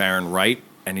to point Baron right,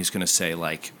 and he's going to say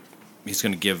he's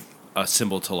going to give a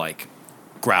symbol to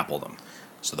grapple them,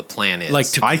 So the plan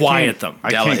is to quiet them.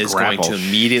 Della can't is going grapple to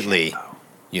immediately,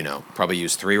 probably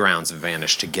use 3 rounds of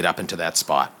Vanish to get up into that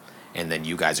spot, and then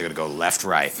you guys are going to go left,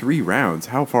 right. 3 rounds?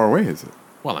 How far away is it?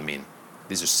 Well, I mean,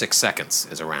 these are 6 seconds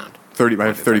is a round. 30. I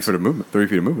have 30 foot of movement. 30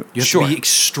 feet of movement. You have Sure. to be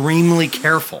extremely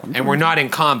careful. And we're not in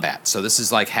combat, so this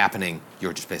is happening.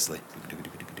 You're just basically,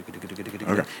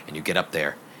 Okay. and you get up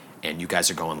there, and you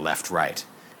guys are going left, right,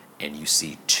 and you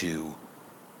see 2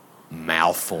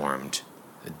 malformed.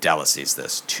 Della sees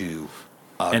this 2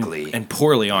 ugly and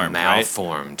poorly armed, right?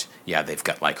 malformed. Yeah, they've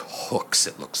got hooks.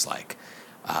 It looks like.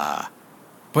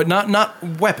 But not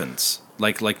weapons,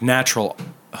 like natural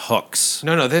hooks.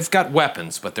 No, they've got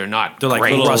weapons, but they're not. They're like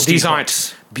great. little rusty These hooks.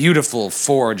 aren't beautiful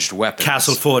forged weapons.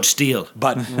 Castle forged steel.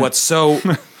 But what's so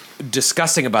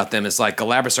disgusting about them is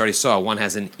Galabras already saw one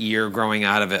has an ear growing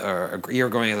out of it, or an ear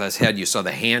growing out of his head. You saw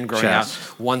the hand growing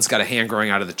Chest. out. One's got a hand growing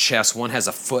out of the chest. One has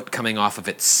a foot coming off of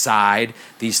its side.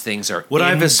 These things are Would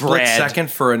I have a split inbred.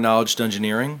 second for a knowledge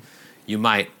dungeoneering? You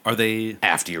might Are they?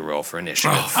 after you roll for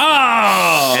initiative.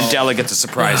 Oh! And Della gets a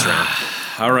surprise round.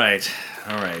 All right.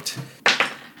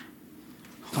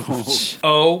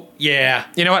 Oh, yeah.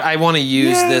 You know what? I want to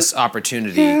use this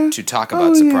opportunity to talk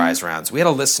about surprise rounds. We had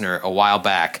a listener a while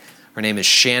back. Her name is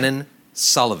Shannon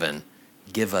Sullivan.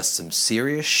 Give us some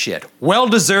serious shit,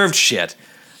 well-deserved shit,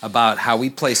 about how we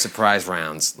play surprise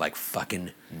rounds like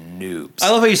fucking noobs. I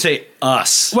love how you say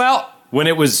us. Well, When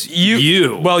it was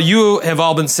you. Well, you have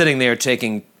all been sitting there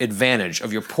taking advantage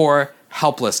of your poor,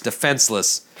 helpless,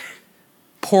 defenseless,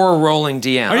 poor rolling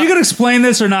DM. Are you going to explain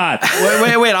this or not?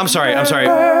 Wait. I'm sorry.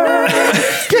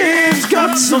 Game's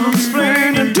got some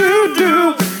explaining to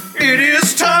do. It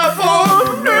is time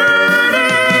for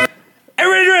nerdy.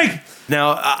 Everybody drink!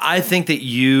 Now, I think that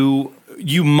you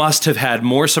must have had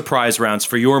more surprise rounds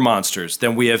for your monsters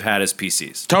than we have had as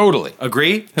PCs. Totally.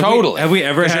 Agree? Totally. Have we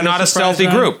ever had You're not a surprise stealthy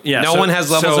round? group. Yeah. No one has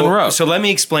levels in a row. So let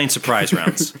me explain surprise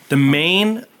rounds. The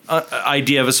main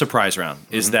idea of a surprise round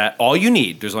is that all you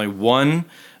need, there's only one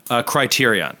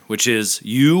criterion, which is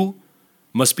you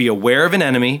must be aware of an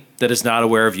enemy that is not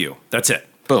aware of you. That's it.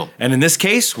 Boom. And in this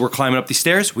case, we're climbing up these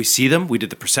stairs. We see them. We did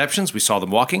the perceptions. We saw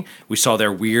them walking. We saw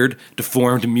their weird,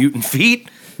 deformed, mutant feet.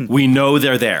 We know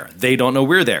they're there. They don't know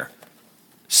we're there.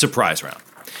 Surprise round.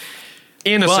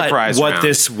 In a But surprise what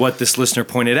round. what this listener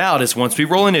pointed out is once we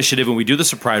roll initiative and we do the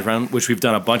surprise round, which we've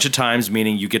done a bunch of times,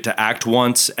 meaning you get to act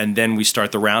once and then we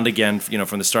start the round again,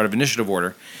 from the start of initiative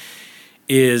order,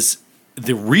 is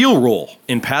the real rule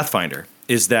in Pathfinder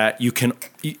is that you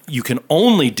can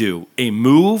only do a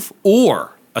move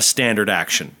or a standard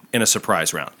action in a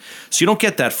surprise round. So you don't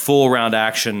get that full round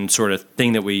action sort of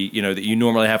thing that that you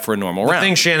normally have for a normal round. The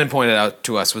thing Shannon pointed out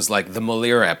to us was like the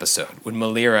Malira episode, when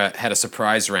Malira had a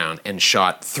surprise round and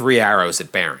shot 3 arrows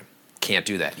at Baron. Can't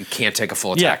do that. You can't take a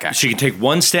full attack action. She can take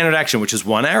one standard action, which is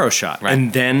 1 arrow shot, Right.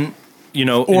 and then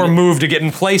Or move to get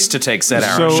in place to take said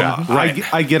arrow So shot.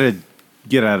 I get a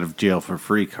get out of jail for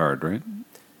free card, right?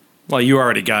 Well, you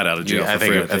already got out of jail. I for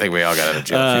free, think we all got out of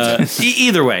jail. a few times.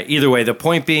 Either way, the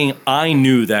point being, I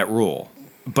knew that rule,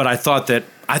 but I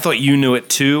thought you knew it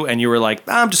too, and you were like,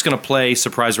 I'm just going to play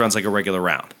surprise rounds like a regular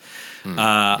round.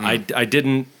 I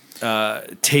didn't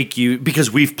take you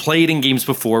because we've played in games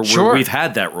before where Sure. we've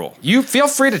had that rule. You feel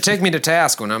free to take me to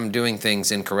task when I'm doing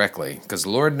things incorrectly, because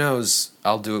Lord knows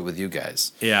I'll do it with you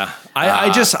guys. Yeah, I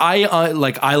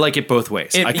like it both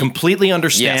ways. I completely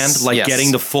understand Yes.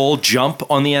 getting the full jump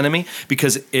on the enemy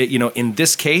because in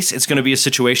this case it's going to be a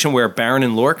situation where Baron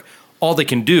and Lork, all they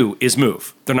can do is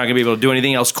move. They're not going to be able to do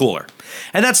anything else cooler,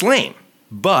 and that's lame.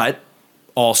 But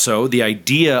also the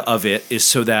idea of it is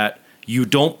so that you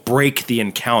don't break the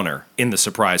encounter in the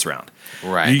surprise round.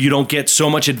 Right. You don't get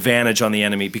so much advantage on the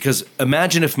enemy because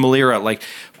imagine if Malira,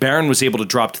 Baron was able to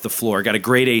drop to the floor, got a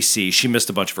great AC, she missed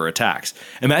a bunch of her attacks.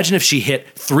 Imagine if she hit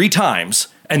 3 times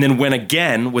and then went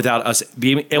again without us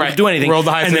being able to do anything, Rolled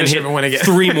the high and then initiative hit and went again.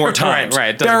 3 more times.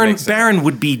 Right. Doesn't make sense. Baron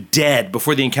would be dead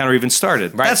before the encounter even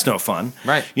started. Right. That's no fun.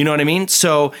 Right. You know what I mean?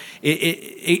 So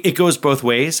it goes both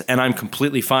ways, and I'm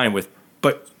completely fine with.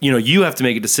 But you have to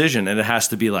make a decision, and it has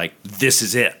to be like this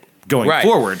is it going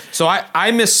forward. So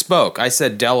I misspoke. I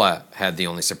said Della had the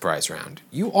only surprise round.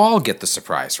 You all get the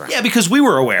surprise round. Yeah, because we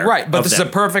were aware. Right, but of this is them.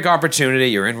 a perfect opportunity.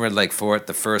 You're in Red Lake Fort,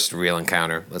 the first real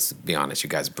encounter. Let's be honest, you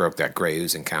guys broke that Grey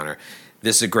Ooze encounter.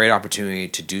 This is a great opportunity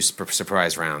to do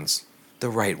surprise rounds the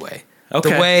right way. Okay.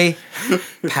 The way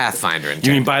Pathfinder intended.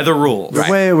 You mean by the rules?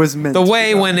 The way it was meant. The to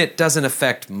way be done. when it doesn't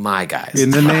affect my guys.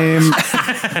 In the name,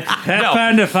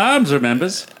 Pathfinder Farms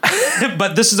remembers.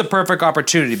 But this is a perfect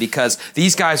opportunity because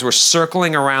these guys were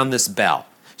circling around this bell.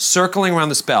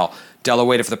 Della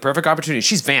waited for the perfect opportunity.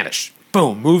 She's vanished.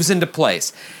 Boom, moves into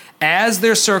place. As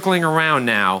they're circling around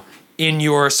now, in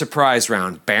your surprise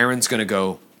round, Baron's going to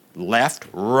go left,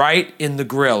 right in the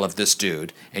grill of this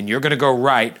dude, and you're going to go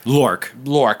right. Lork.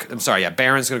 I'm sorry, yeah,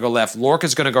 Baron's going to go left. Lork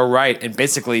is going to go right and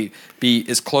basically be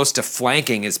as close to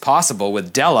flanking as possible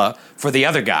with Della for the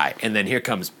other guy. And then here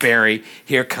comes Barry,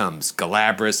 here comes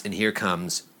Galabras, and here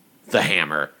comes the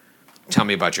Hammer. Tell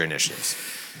me about your initiatives.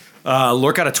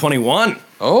 Lork got a 21.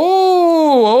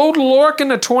 Oh, old Lork in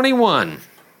a 21.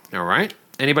 All right.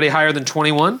 Anybody higher than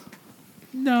 21?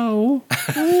 No.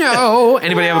 No.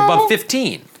 Anybody have above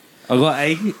 15? I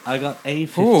got a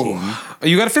 15. Ooh. Oh,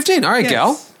 you got a 15. All right, Yes.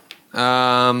 Gal.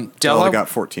 Della Della got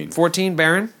 14. 14,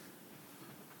 Baron.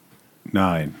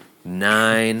 9.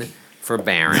 9 for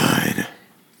Baron.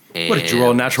 9. What did you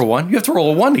roll? A natural 1? You have to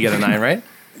roll a 1 to get a 9, right?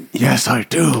 Yes, I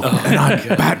do. And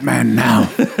I'm Batman now.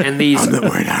 And these I'm the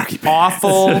word archipel.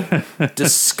 awful,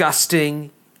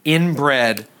 disgusting,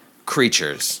 inbred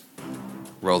creatures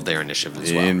rolled their initiative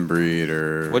as well.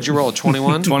 Inbreeder. What'd you roll? A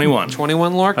 21? 21.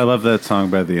 21, Lork? I love that song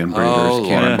by the Inbreeders, Lord.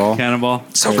 Cannonball. Cannonball.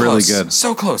 So really close. good.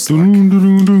 So close,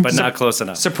 Lork. But not close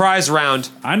enough. Surprise round.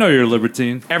 I know you're a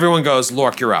libertine. Everyone goes,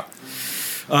 Lork, you're up.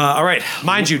 All right.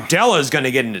 Mind you, Della's going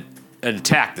to get an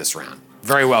attack this round.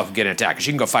 Very well can get an attack.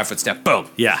 She can go 5-foot step, boom.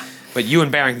 Yeah. But you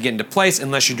and Baron can get into place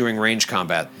unless you're doing range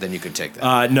combat. Then you can take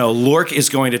that. No, Lork is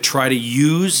going to try to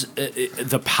use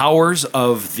the powers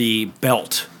of the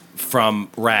belt from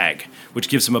Rag, which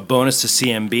gives him a bonus to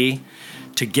CMB,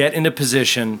 to get into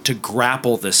position to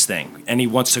grapple this thing. And he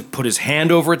wants to put his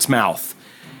hand over its mouth,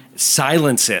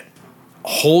 silence it,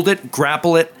 hold it,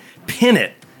 grapple it, pin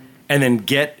it, and then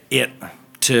get it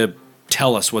to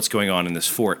tell us what's going on in this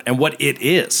fort and what it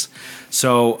is.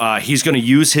 So he's going to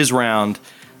use his round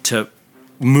to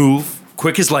move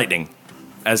quick as lightning,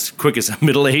 as quick as a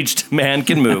middle-aged man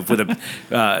can move with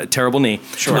a terrible knee.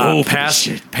 Sure.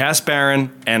 Past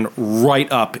Baron and right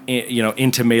up,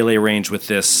 into melee range with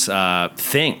this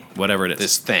thing, whatever it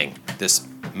is. This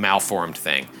malformed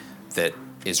thing that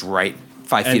is right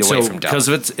 5 feet away from Della. Because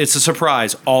it's a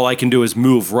surprise, all I can do is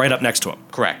move right up next to him.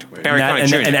 Correct.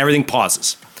 And everything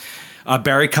pauses.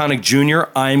 Barry Connick Jr.,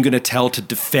 I'm going to tell to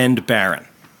defend Baron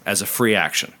as a free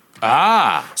action.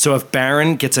 So if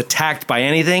Baron gets attacked by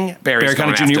anything, Barry's Barry Connick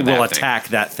going Jr. after that will thing. attack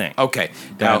that thing. Okay.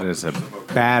 That Now, is a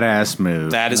badass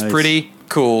move. that is pretty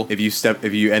cool. If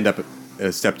you end up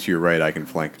a step to your right, I can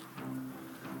flank.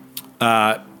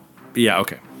 Yeah,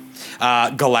 okay.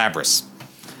 Galabras.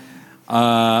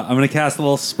 I'm going to cast a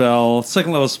little spell,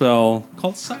 second level spell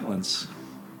called Silence.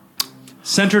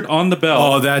 Centered on the bell.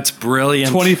 Oh, that's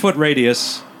brilliant. 20-foot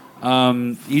radius.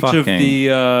 Each of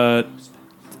the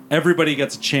everybody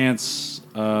gets a chance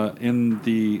in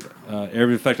the area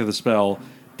of effect of the spell.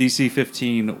 DC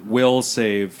 15 will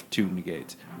save to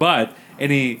negate, but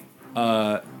any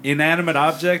inanimate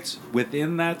object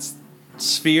within that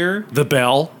sphere, The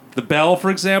bell. the bell, for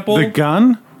example, The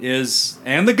gun?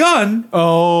 and the gun,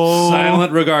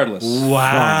 silent regardless.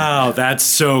 Wow, that's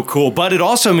so cool. But it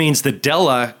also means that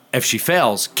Della, if she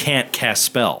fails, can't cast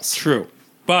spells. True,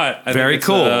 but I Very think it's,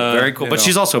 cool. Very cool. you But know.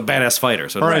 she's also a badass fighter.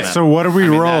 So it All doesn't right, matter. so what are we I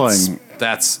mean, rolling?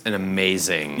 That's an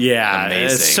amazing. Yeah,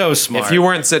 amazing. it's so smart. If you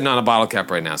weren't sitting on a bottle cap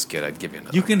right now, Skid, I'd give you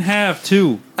another. You can have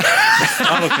 2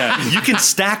 bottle caps. You can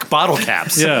stack bottle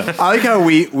caps. Yeah. I like how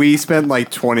we spent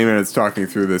like 20 minutes talking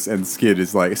through this, and Skid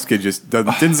just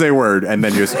didn't say a word, and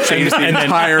then just changed the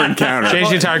entire encounter. Change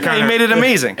the entire Yeah, counter. you made it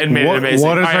amazing. and made it What- amazing.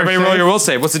 what is All right, our everybody roll save? your will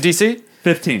save. What's the DC?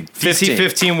 15. DC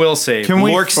 15 will save. Can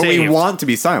we- Lork But we save. want to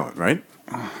be silent, right?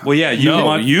 Well, yeah, you No,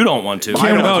 want you don't want to. I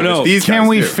don't no, want to, no. just these Can guys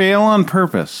we do. fail on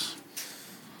purpose?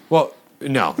 Well,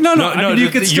 no. No, No, I no, mean, you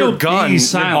the- could your still gun be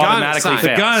silent. automatically the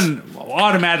fails. gun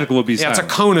automatically will be Yeah, it's a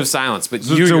silent. cone of silence, but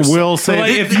So you it's a yourself- will So, save.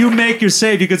 like, if you make your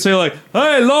save, you could say like,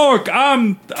 "Hey, Lork,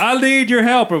 I need your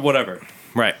help" or whatever.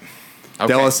 Right. Okay.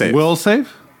 Della save. will save?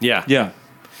 Yeah. Yeah.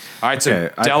 All right, so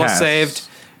Okay, I Della passed. saved.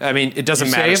 I mean, it doesn't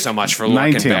You matter saved? so much for Lork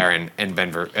 19. and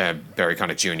Baron and Barry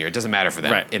Connick Jr. It doesn't matter for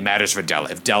them. Right. It matters for Della.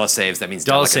 If Della saves, that means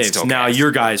Della Della can saves. still Now cast.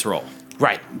 your guys roll.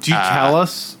 Right. Do you tell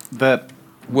us that?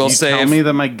 Will you tell save. me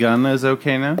that my gun is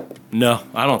okay now? No,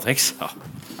 I don't think so.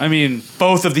 I mean,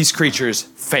 Both of these creatures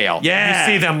fail. Yeah.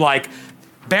 You see them like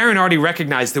Baron already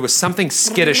recognized there was something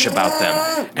skittish about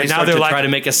them, and now Start they're to like, try to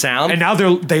make a sound. and now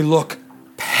they look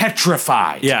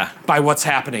petrified. Yeah. By what's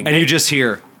happening. And you just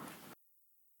hear.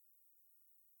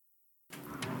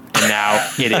 And now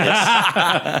it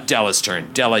is Della's turn.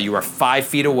 Della, you are 5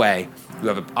 feet away. You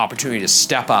have an opportunity to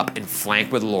step up and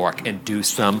flank with Lork and do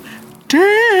some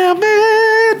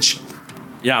damage.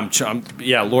 Yeah,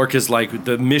 yeah, Lork is like,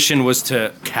 the mission was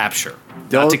to capture,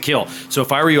 Del- not to kill. So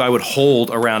if I were you, I would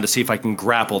hold around to see if I can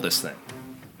grapple this thing.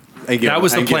 And give That it-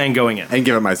 was the and give- plan going in. And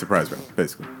give it my surprise round,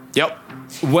 basically. Yep.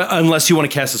 Well, unless you want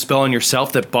to cast a spell on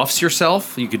yourself that buffs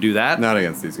yourself, you could do that. Not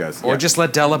against these guys. Or Yeah. just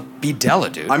let Della be Della,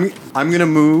 dude. I'm gonna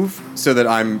move so that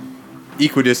I'm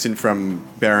equidistant from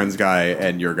Baron's guy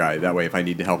and your guy. That way, if I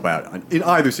need to help out in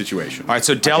either situation. All right,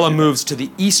 so Della moves to the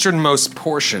easternmost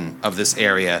portion of this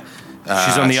area.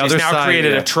 She's on the other She's now side,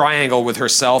 created yeah. a triangle with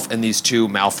herself and these two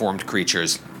malformed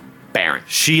creatures. Baron.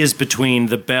 She is between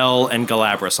the Bell and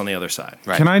Galabras on the other side.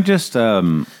 Right. Can I just?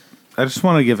 I just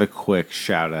want to give a quick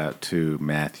shout out to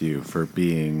Matthew for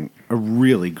being a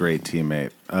really great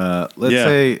teammate. Let's Yeah.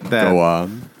 say that Go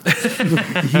on.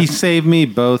 he saved me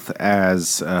both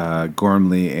as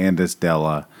Gormley and as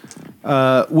Della.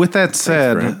 With that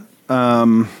said,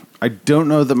 I don't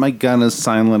know that my gun is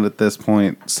silent at this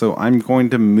point, so I'm going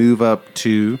to move up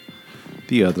to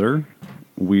the other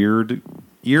weird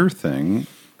ear thing,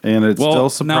 and it's still now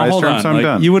surprise hold term, on. so I'm Like,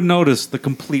 done. you would notice the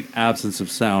complete absence of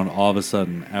sound all of a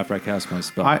sudden after I cast my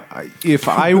spell. If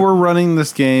I were running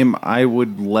this game, I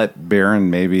would let Baron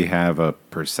maybe have a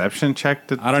perception check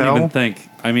to I don't tell. even think.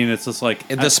 I mean, it's just like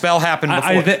The spell happened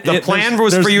before. the The plan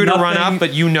was for you to run up,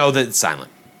 but you know that it's silent.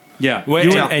 Yeah. Wait, You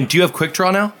would- and do you have quick draw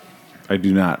now? I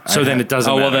do not. So then it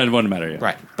doesn't oh matter. well, then it wouldn't matter. Yeah.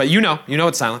 Right. But you know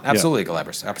it's silent. Absolutely,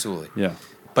 Galabras. Absolutely. Yeah.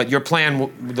 But your plan,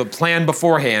 the plan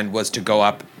beforehand was to go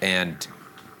up and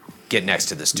get next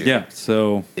to this dude. Yeah.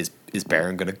 So Is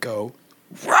Baron gonna go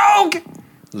rogue?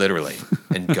 Literally,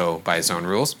 and go by his own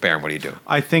rules. Baron, what do you do?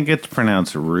 I think it's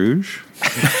pronounced rouge.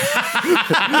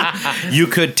 You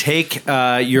could take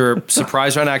your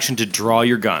surprise round action to draw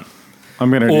your gun, I'm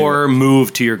gonna do or it.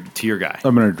 move to your guy.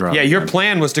 I'm gonna drop. Yeah, your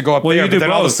plan was to go up Well, there, you but do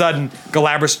then all of a both. sudden,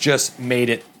 Galabras just made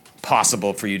it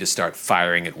possible for you to start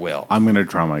firing at will. I'm gonna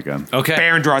draw my gun. Okay.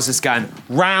 Baron draws his gun.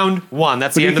 Round one.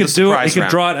 That's but the you end of could the do it. You surprise could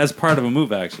round. draw it as part of a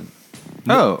move action.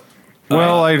 Oh,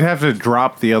 well, I'd have to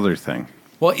drop the other thing.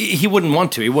 Well, he wouldn't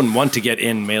want to. He wouldn't want to get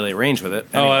in melee range with it.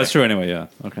 Oh, anyway. that's true. Anyway, yeah.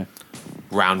 Okay.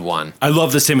 Round one. I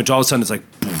love this image. All of a sudden, it's like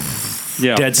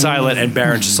Yeah. dead silent, and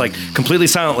Baron's just like completely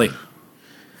silently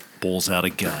pulls out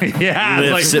a gun. Yeah.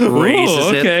 Lifts it's like, it, raises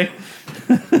ooh, it. okay.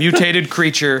 Mutated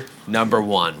creature Number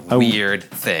one, weird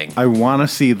thing. I want to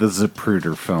see the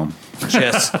Zapruder film.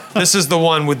 This is the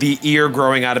one with the ear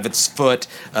growing out of its foot.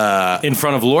 In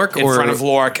front of Lork? In front of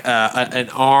Lork, an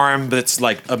arm that's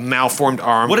like a malformed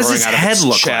arm. What does his head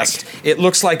look chest. like? It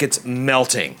looks like it's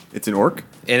melting. It's an orc?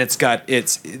 And it's got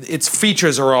its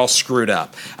features are all screwed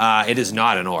up. It is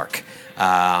not an orc.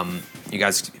 You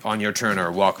guys, on your turn,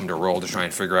 are welcome to roll to try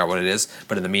and figure out what it is.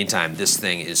 But in the meantime, this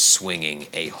thing is swinging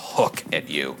a hook at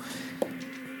you.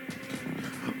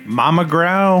 Mama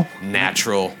Growl.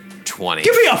 Natural 20.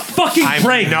 Give me a fucking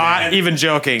break. I'm not even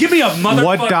joking. Give me a motherfucker.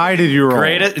 What die did you roll? The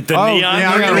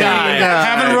neon green die. I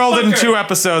haven't rolled it in 2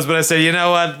 episodes, but I said, you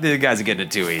know what? The guys are getting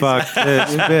it too easy. Fuck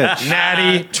this bitch.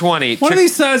 Natty 20. One of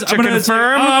these says, I'm going to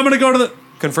confirm. I'm going to go to the...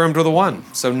 Confirmed with a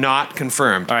 1, so not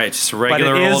confirmed. All right, just a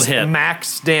regular but it old is hit.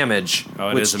 max damage,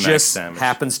 It which is a max just damage.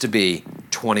 happens to be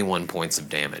 21 points of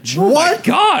damage. What?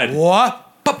 God.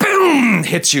 What? Ba-boom!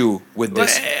 Hits you with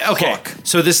this Okay, hook.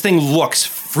 so this thing looks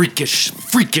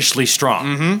freakishly strong.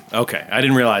 Mm-hmm. Okay, I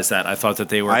didn't realize that. I thought that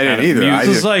they were. I didn't kind of either. I This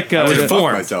is just- like... I would have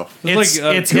deformed. myself. It's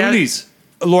like Goonies.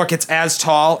 Lork, it's as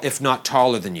tall, if not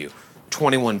taller than you.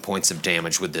 21 points of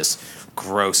damage with this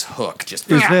gross hook.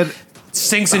 Just Is that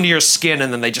sinks into your skin,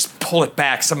 and then they just pull it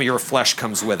back. Some of your flesh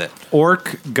comes with it. orc,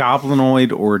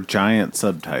 goblinoid, or giant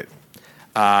subtype?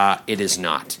 It is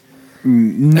not.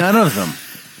 None of them.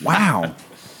 Wow.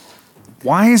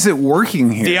 Why is it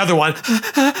working here? The other one,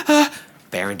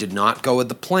 Baron did not go with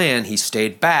the plan. He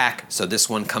stayed back, so this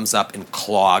one comes up and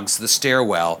clogs the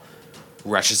stairwell,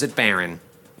 rushes at Baron,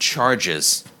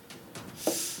 charges.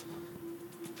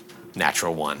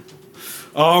 Natural 1.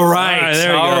 All right,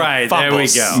 there we go. all right, there we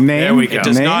Fumbles. go. Name? There we go. It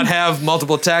does Name? not have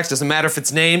multiple attacks. Doesn't matter if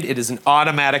it's named. It is an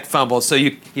automatic fumble. So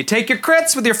you take your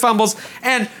crits with your fumbles.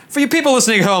 And for you people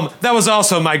listening at home, that was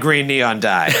also my green neon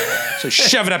die. So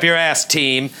shove it up your ass,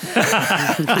 team.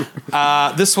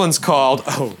 This one's called,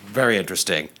 very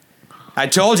interesting. I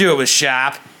told you it was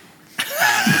sharp.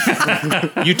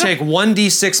 You take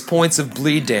 1d6 points of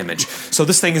bleed damage. So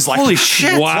this thing is like, Holy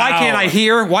shit. Why can't I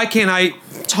hear? Why can't I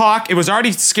talk? It was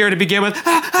already scared to begin with.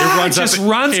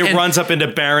 It runs up into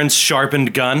Baron's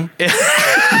sharpened gun.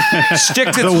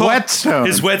 Sticks its the hook, whetstone.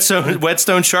 His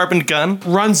whetstone sharpened gun.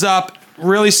 runs up,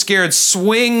 really scared,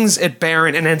 swings at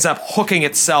Baron, and ends up hooking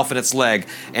itself in its leg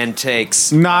and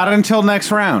takes. Not until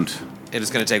next round. It is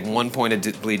going to take 1 point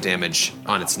of bleed damage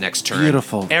on its next turn.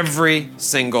 Beautiful. Every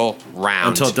single round.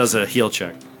 Until it does a heal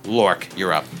check. Lork,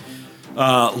 you're up.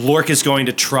 Lork is going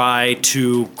to try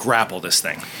to grapple this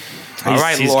thing. All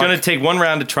right, He's Lork. going to take one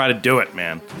round to try to do it,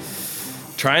 man.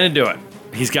 Trying to do it.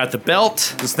 He's got the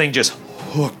belt. This thing just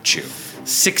hooked you.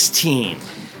 16.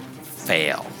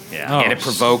 Fail. Yeah. And it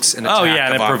provokes an attack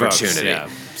and of it provokes. opportunity. Yeah.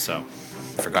 So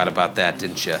Forgot about that,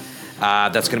 didn't you?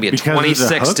 That's going to be a Because of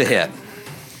the 26 to hook? hit.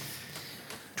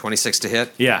 26 to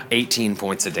hit? Yeah. 18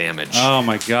 points of damage. Oh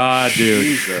my God, dude.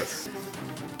 Jesus.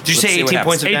 did you say 18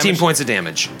 points of 18 damage? points of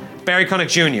damage. Barry Connick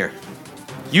Jr.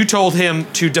 You told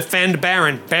him to defend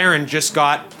Baron. Baron just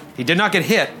he did not get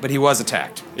hit, but he was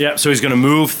attacked. Yeah. So he's going to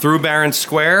move through Baron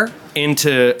Square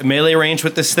into melee range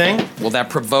with this thing. Will that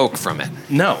provoke from it?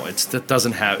 No, it's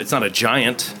not a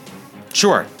giant.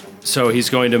 Sure. So he's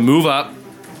going to move up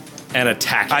and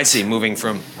attack it. I see, moving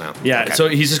from, well. Yeah, okay. so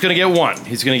he's just going to get one.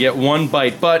 He's going to get one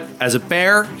bite, but as a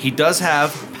bear, he does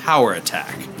have power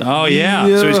attack. Oh, yeah.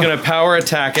 So he's going to power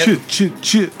attack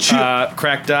it.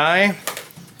 Crack die,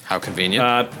 How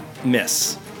convenient.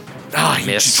 miss. He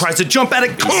Miss. tries to jump at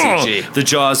it. BCG. The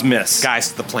jaws miss.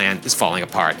 Guys, the plan is falling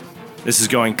apart. This is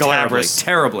going terribly. Galabras.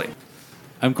 Terribly.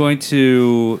 I'm going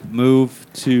to move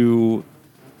to...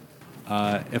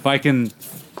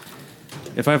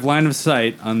 If I have line of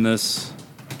sight on this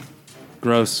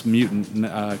gross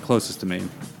mutant closest to me,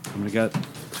 I'm going to get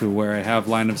to where I have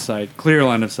line of sight, clear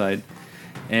line of sight,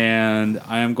 and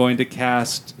I am going to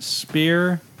cast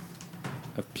Spear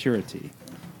of Purity.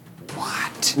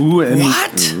 What? Ooh, and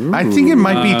What? I think it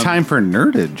might be time for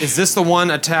nerdage. Is this the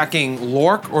one attacking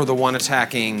Lork or the one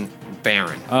attacking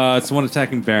Baron? It's the one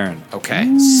attacking Baron.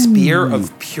 Okay. Spear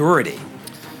of Purity.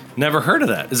 Never heard of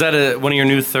that. Is that one of your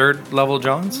new third level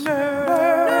Johns?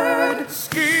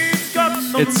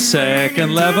 It's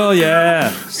second level,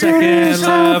 yeah. Second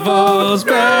level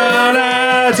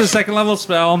spell. It's a second level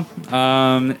spell.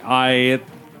 I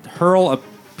hurl a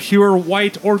pure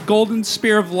white or golden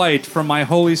spear of light from my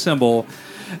holy symbol,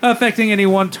 affecting any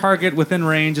one target within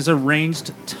range as a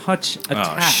ranged touch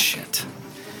attack. Oh, shit.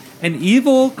 An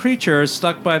evil creature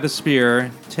stuck by the spear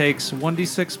takes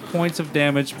 1d6 points of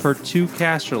damage per 2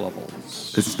 caster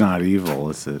levels. It's not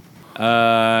evil, is it?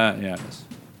 Yeah, it is.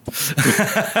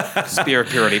 Spear of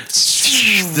Purity.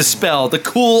 the spell, the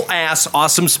cool ass,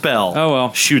 awesome spell. Oh,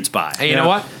 well. Shoots by. Hey, you know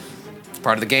what? It's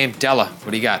part of the game. Della,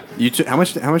 what do you got? How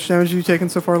much damage have you taken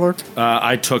so far, Lork?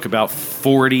 I took about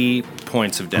 40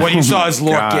 points of damage. What you saw is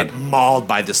Lork God. get mauled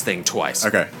by this thing twice.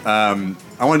 Okay.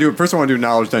 I want to do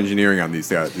knowledge engineering on these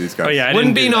guys. Oh yeah, I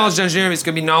Wouldn't didn't be do that. knowledge engineering. It's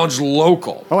going to be knowledge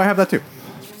local. Oh, I have that too.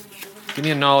 Give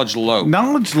me a knowledge low.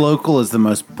 Knowledge local is the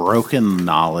most broken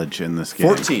knowledge in this game.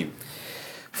 14.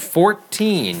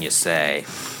 14, you say.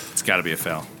 It's got to be a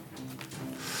fail.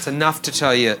 It's enough to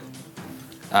tell you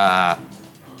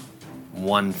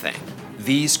one thing.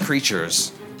 These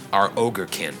creatures are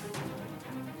ogrekin.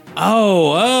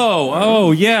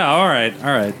 Oh, yeah. All right.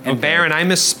 And Baron, I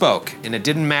misspoke, and it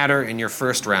didn't matter in your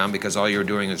first round because all you were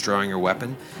doing is drawing your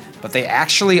weapon. But they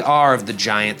actually are of the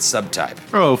giant subtype.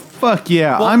 Oh, fuck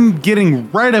yeah. I'm getting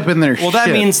right up in their shit. Well, that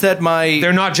means that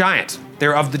They're not giant.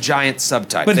 They're of the giant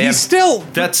subtype. But they he's still.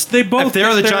 they both. If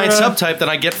they're the giant subtype, then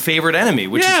I get favored enemy,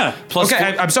 which Yeah. is plus.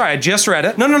 Okay, I'm sorry. I just read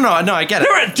it. No, I get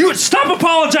it. Dude, stop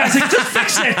apologizing. Just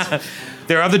fix it.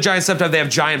 They're of the giant subtype. They have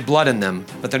giant blood in them,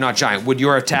 but they're not giant. Would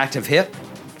your attack have hit?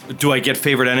 Do I get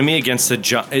favored enemy against the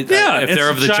giant? Yeah, if it's they're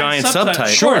of the giant subtype.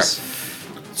 Sure.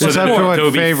 So It's up then to what it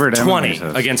would be favored enemy 20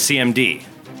 says. against CMD.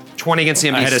 20 against I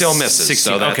CMD had a still misses.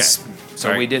 16. So that's Okay. so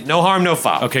Sorry. we did no harm, no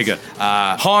foul. Okay, good.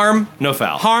 Harm, no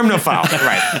foul. Harm, no foul.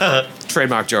 Right.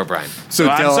 Trademark Joe O'Brien. So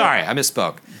I'm Della- sorry, I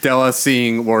misspoke. Della,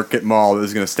 seeing Lork get mauled,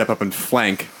 is going to step up and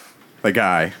flank the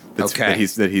guy Okay.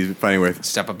 that he's fighting with.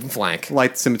 Step up and flank.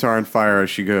 Light the scimitar on fire as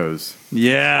she goes.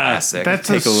 Yeah. Classic. That's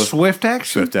Take a a look. swift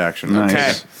action? Swift action. Nice.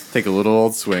 Okay. Take a little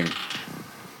old swing.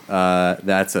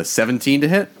 That's a 17 to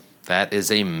hit. That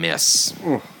is a miss.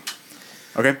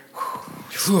 Okay.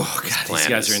 Oh, God, these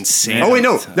guys are insane. Oh, wait,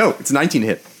 no. It's 19 to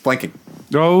hit. Flanking.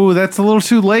 Oh, that's a little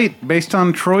too late based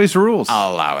on Troy's rules.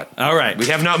 I'll allow it. All right. We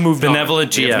have not moved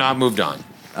Benevolent on. We GM. have not moved on.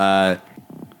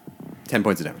 10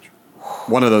 points of damage.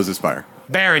 One of those is fire.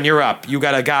 Baron, you're up. You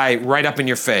got a guy right up in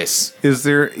your face. Is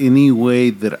there any way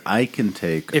that I can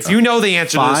take If you know the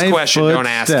answer to this question, 5-foot don't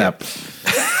ask step? it.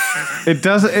 It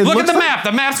doesn't. It Look at looks the like- map.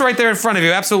 The map's right there in front of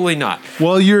you. Absolutely not.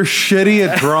 Well, you're shitty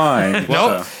at drawing.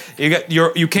 Nope.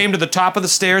 You came to the top of the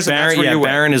stairs, and that's Baron, where you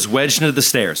went. Baron is wedged into the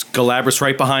stairs. Galabras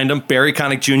right behind him. Barry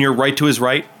Connick Jr. right to his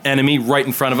right. Enemy right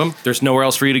in front of him. There's nowhere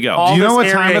else for you to go. All Do you know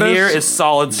this what time area it is? here is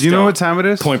solid Do you know what time it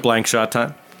is? Point blank shot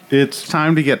time. It's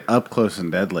time to get up close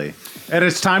and deadly. And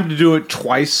it's time to do it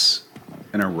twice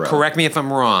in a row. Correct me if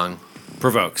I'm wrong.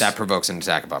 Provokes. That provokes an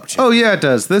attack of opportunity. Oh, yeah, it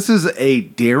does. This is a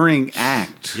daring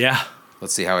act. Yeah.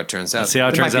 Let's see how it turns out. Let's see how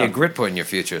it There turns might be out. a grit point in your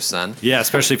future, son. Yeah,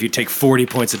 especially if you take 40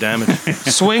 points of damage.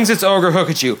 Swings its ogre hook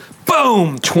at you.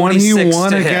 Boom! 26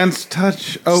 21 to hit. against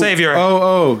touch. Oh, Save your-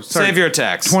 sorry. Save your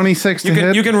attacks. 26 You to can,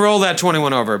 hit. you can roll that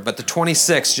 21 over, but the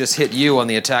 26 just hit you on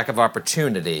the attack of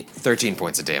opportunity. 13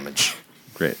 points of damage.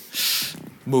 Great.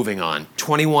 Moving on.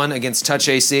 21 against touch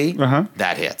AC. Uh-huh.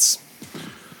 That hits.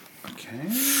 Okay.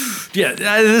 Yeah,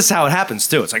 this is how it happens,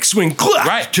 too. It's like swing, clack,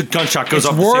 Right. gunshot goes It's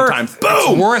off at the same time. It's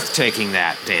Boom! worth taking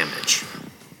that damage.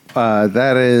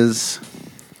 That is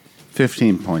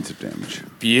 15 points of damage.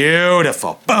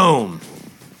 Beautiful. Boom.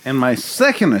 And my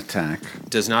second attack.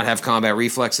 Does not have combat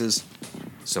reflexes,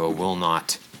 so it will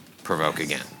not provoke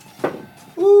again.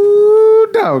 Ooh,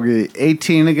 doggy.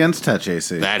 18 against touch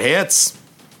AC. That hits.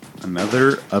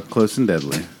 Another up close and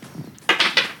deadly.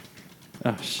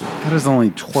 Oh, shit. That is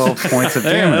only 12 points of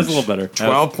damage. Yeah, that's a little better.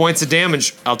 12 points of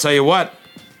damage. I'll tell you what.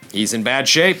 He's in bad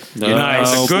shape.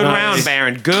 Nice. It's a good Nice. round,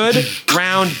 Baron. Good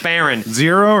round, Baron.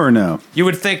 0 or no? You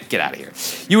would think, get out of here.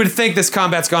 You would think this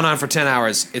combat's gone on for 10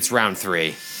 hours. It's round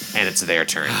 3, and it's their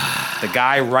turn. The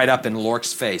guy right up in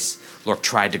Lork's face. Lork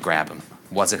tried to grab him.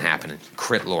 Wasn't happening.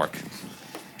 Crit Lork.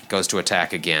 Goes to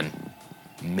attack again.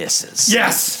 Misses.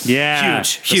 Yes! Yeah.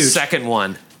 Huge, The huge. second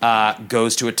one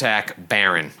goes to attack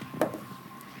Baron.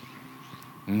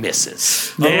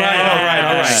 Misses. All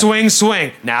right. Swing,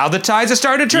 swing. Now the tides are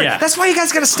starting to turn. Yeah. That's why you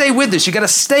guys got to stay with this. You got to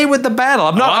stay with the battle.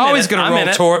 I'm not I'm in always it. going I'm in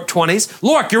to it. roll 20s.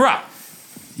 Lork, you're up.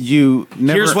 You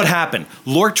never. Here's what happened.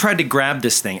 Lork tried to grab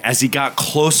this thing. As he got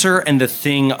closer and the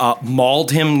thing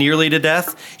mauled him nearly to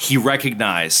death, he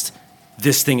recognized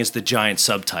this thing is the giant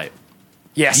subtype.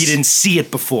 Yes. He didn't see it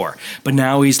before, but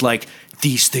now he's like,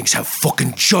 these things have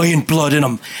fucking giant blood in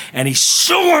them, and he's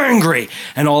so angry.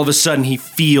 And all of a sudden, he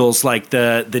feels like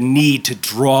the need to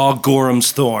draw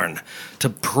Gorham's Thorn, to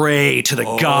pray to the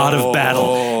god of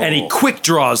battle, and he quick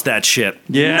draws that shit.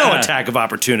 Yeah. No attack of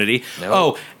opportunity.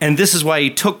 Oh, and this is why he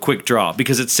took quick draw,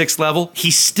 because at 6th level, he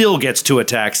still gets 2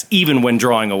 attacks, even when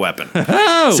drawing a weapon.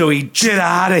 So he Get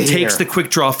out of here. takes the quick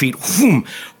draw feat, whoom,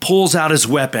 pulls out his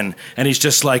weapon, and he's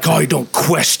just like, I don't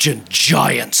question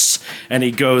giants. And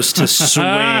he goes to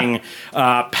swing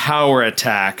power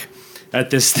attack at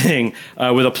this thing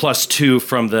with a +2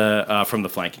 from the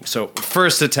flanking. So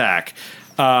first attack,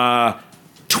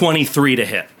 23 to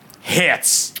hit.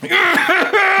 Hits.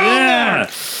 Yeah.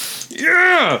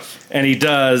 And he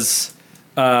does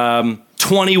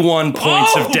 21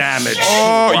 points of damage.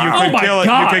 Oh, you could kill it.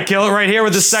 You could kill it right here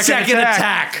with the second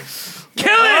attack. Kill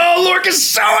it! Oh, Lork is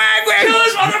so angry! Kill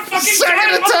his motherfucking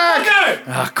second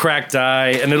attack! Cracked die,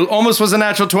 and it almost was a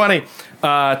natural 20.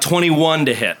 21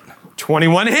 to hit.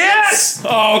 21 hits! Yes!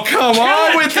 Oh, come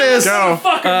on with this! Go.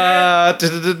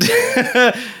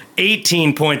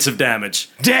 18 points of damage.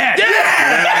 Dead!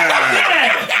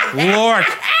 Lork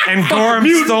and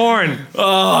Gorm's Thorn.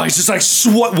 Oh, he's just like,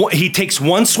 he takes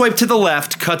one swipe to the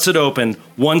left, cuts it open.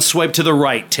 One swipe to the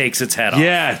right, takes its head off.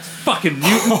 Yeah, fucking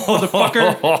mutant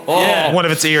motherfucker. Yeah. One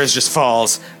of its ears just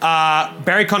falls.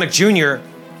 Barry Connick Jr.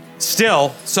 still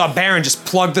saw Baron just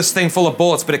plug this thing full of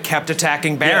bullets, but it kept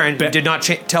attacking Baron. Yeah, Did not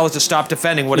tell it to stop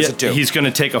defending. What does it do? He's going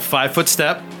to take a 5-foot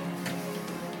step.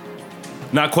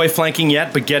 Not quite flanking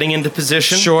yet, but getting into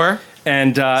position. Sure.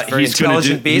 And he's going to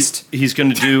do. Beast. He's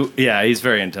going to do. Yeah, he's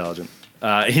very intelligent.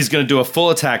 He's going to do a full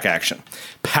attack action,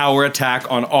 power attack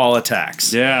on all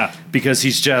attacks. Yeah, because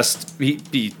he's just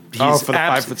he's for the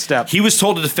 5-foot step. He was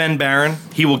told to defend Baron.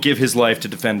 He will give his life to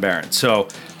defend Baron. So,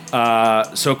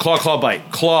 claw,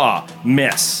 bite, claw,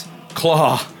 miss,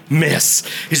 claw, miss.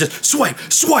 He says swipe.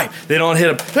 They don't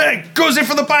hit him. Hey, goes in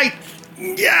for the bite.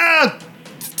 Yeah.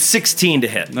 16 to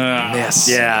hit. Miss.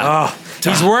 Yeah. Oh,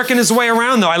 he's working his way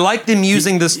around, though. I like them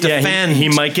using this defend. He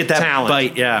might get that talent.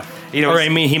 bite. Yeah. He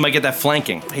might get that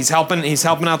flanking. He's helping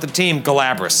out the team.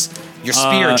 Galabras, your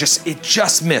spear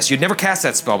just missed. You'd never cast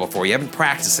that spell before. You haven't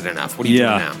practiced it enough. What are you doing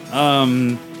now?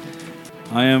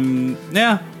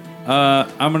 I'm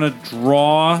gonna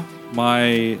draw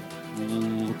my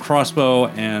crossbow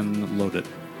and load it.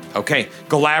 Okay,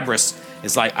 Galabras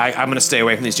is like, I'm gonna stay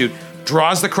away from these dudes.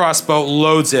 Draws the crossbow,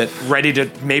 loads it, ready to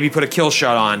maybe put a kill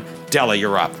shot on. Della,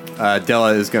 you're up.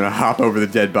 Della is going to hop over the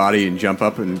dead body and jump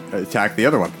up and attack the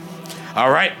other one. All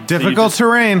right. Difficult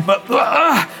terrain. But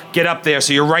get up there.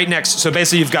 So you're right next. So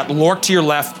basically you've got Lork to your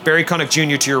left, Barry Connick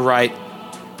Jr. to your right.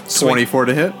 24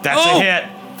 to hit. That's a hit.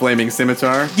 Flaming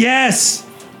Scimitar. Yes!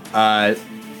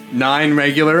 9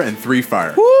 regular and 3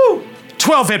 fire. Woo!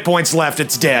 12 hit points left.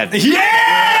 It's dead.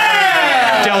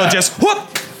 Yeah! Della just whoop.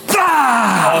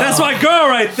 That's my girl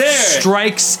right there.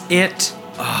 Strikes it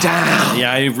down.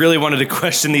 Yeah, I really wanted to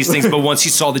question these things, but once he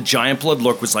saw the giant blood,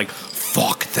 Lork was like,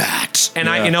 fuck that. And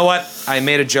you know what? I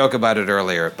made a joke about it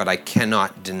earlier, but I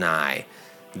cannot deny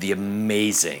the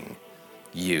amazing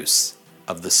use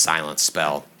of the silent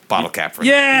spell bottle cap for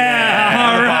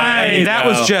Yeah! All right. I mean, that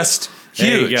was just huge.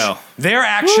 There you go. Their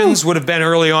actions would have been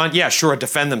early on, yeah, sure,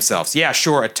 defend themselves. Yeah,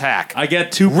 sure, attack. I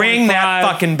get 2.5. Ring that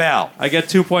fucking bell. I get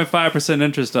 2.5%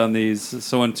 interest on these,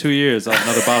 so in 2 years I'll have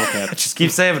another bottle cap. Just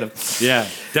keep saving them. Yeah.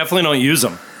 Definitely don't use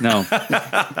them. No.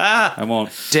 I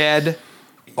won't. Dead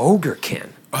Ogrekin.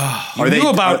 You Are knew they-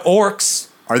 about orcs.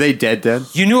 Are they dead?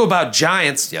 You knew about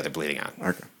giants. Yeah, they're bleeding out.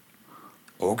 Okay.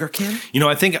 Ogrekin? You know,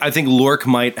 I think Lork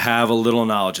might have a little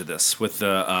knowledge of this with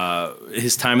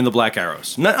his time in the Black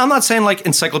Arrows. I'm not saying like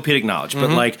encyclopedic knowledge,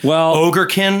 but like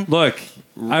Ogrekin. Look,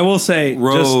 I will say,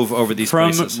 rove just over these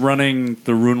from places. running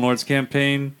the Rune Lords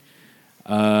campaign,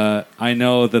 I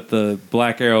know that the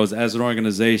Black Arrows as an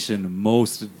organization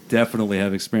most definitely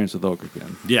have experience with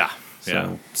Ogrekin. Yeah.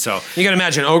 So You gotta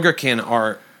imagine Ogrekin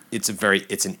are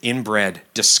it's an inbred,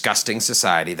 disgusting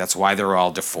society. That's why they're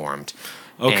all deformed.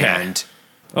 Okay. And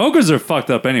Ogres are fucked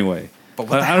up anyway. But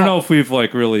what the I don't know if we've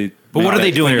like really. But what are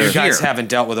they doing you here? guys haven't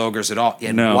dealt with ogres at all.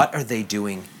 And No. what are they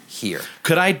doing here?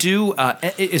 Could I do?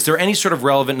 Is there any sort of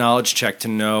relevant knowledge check to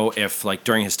know if, like,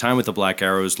 during his time with the Black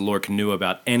Arrows, Lork knew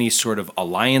about any sort of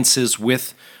alliances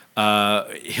with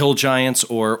hill giants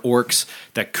or orcs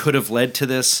that could have led to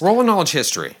this? Roll a knowledge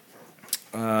history.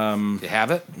 You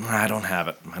have it? I don't have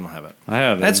it. I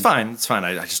have it. That's fine. It's fine.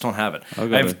 I just don't have it. I'll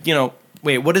go I've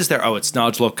wait. What is there? Oh, it's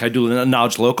knowledge local. Can I do a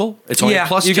knowledge local? It's only a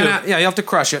plus you 2. you have to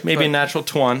crush it. Maybe a but- natural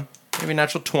 20. Maybe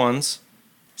natural 20s.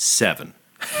 7.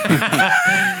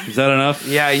 Is that enough?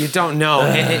 Yeah, you don't know.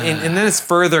 And then it's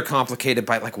further complicated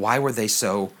by, like, why were they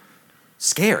so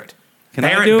scared? Can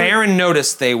I do it? Baron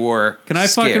noticed they were Can I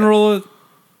scared. fucking roll a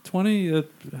 20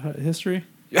 history?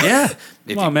 Yeah.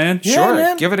 If Come on, man. Sure.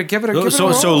 man. Give it a So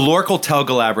roll. Lork will tell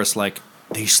Galabras, like,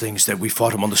 these things that we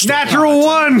fought him on the street. Natural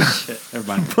 1! Never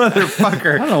mind.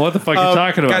 Motherfucker. I don't know what the fuck you're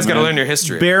talking about. You guys got to man. learn your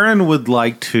history. Baron would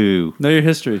like to. Know your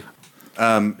history.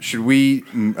 Should we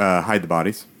hide the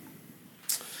bodies?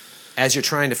 as you're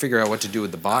trying to figure out what to do with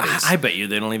the bodies. I bet you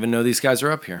they don't even know these guys are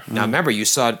up here. Now remember, you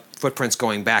saw footprints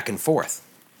going back and forth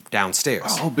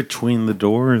downstairs. Oh, between the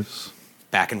doors.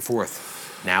 Back and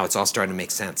forth. Now it's all starting to make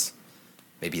sense.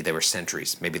 Maybe they were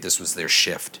sentries. Maybe this was their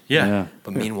shift. Yeah.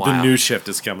 But meanwhile, the new shift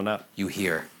is coming up. You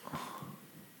hear,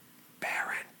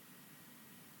 Baron.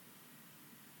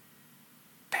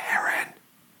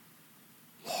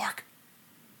 Lork.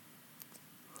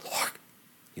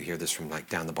 You hear this from like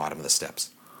down the bottom of the steps.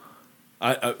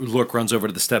 Lork runs over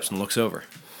to the steps and looks over.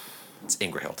 It's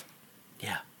Ingrahild.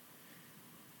 Yeah.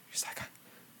 She's like,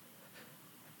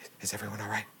 is everyone all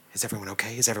right? Is everyone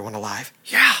okay? Is everyone alive?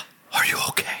 Yeah. Are you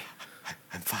okay?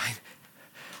 I'm fine.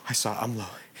 I saw Umlo.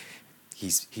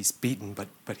 He's beaten,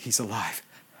 but he's alive.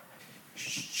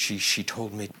 She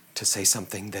told me to say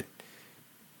something that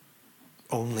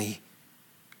only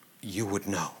you would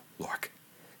know, Lork.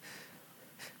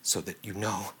 So that you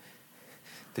know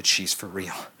that she's for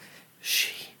real.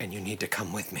 And you need to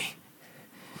come with me.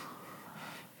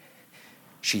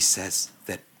 She says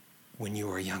that when you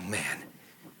were a young man,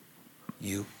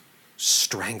 you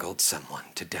strangled someone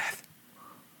to death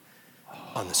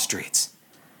on the streets.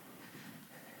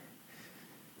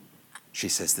 She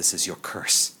says this is your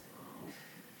curse.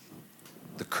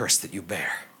 The curse that you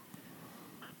bear.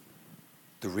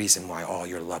 The reason why all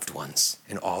your loved ones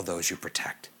and all those you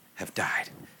protect have died.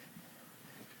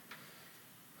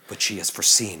 But she has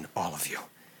foreseen all of you.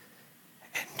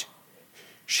 And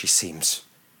she seems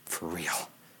for real.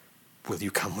 Will you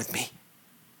come with me?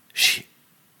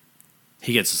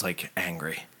 He gets like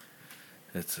angry.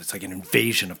 It's like an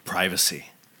invasion of privacy.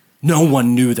 No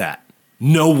one knew that.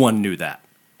 No one knew that.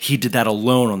 He did that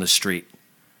alone on the street.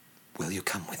 Will you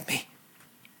come with me?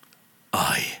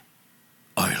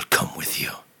 I'll come with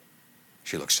you.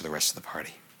 She looks to the rest of the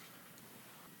party.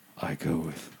 I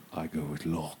go with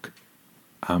Lork.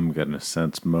 I'm gonna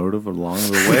sense motive along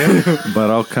the way, but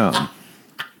I'll come.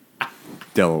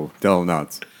 Dello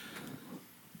nods.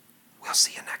 We'll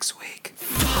see you next week.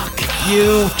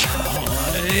 You.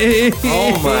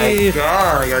 Oh my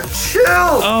god, you're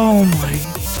chill! Oh my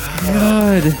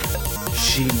god.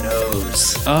 She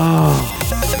knows. Oh.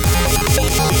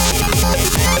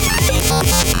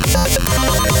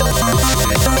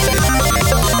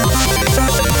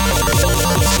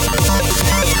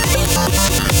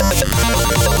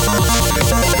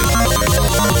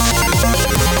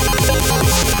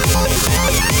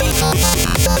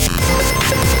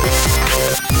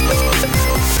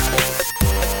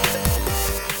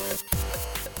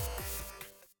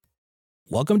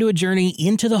 Welcome to a journey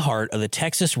into the heart of the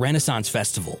Texas Renaissance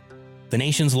Festival, the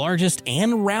nation's largest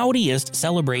and rowdiest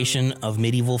celebration of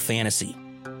medieval fantasy.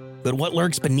 But what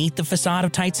lurks beneath the facade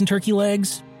of tights and turkey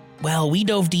legs? Well, we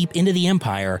dove deep into the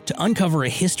empire to uncover a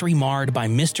history marred by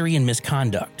mystery and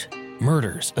misconduct,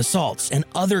 murders, assaults, and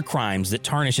other crimes that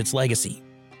tarnish its legacy.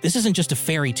 This isn't just a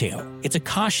fairy tale, it's a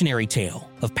cautionary tale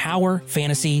of power,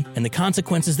 fantasy, and the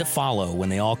consequences that follow when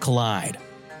they all collide.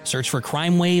 Search for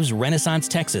Crime Waves Renaissance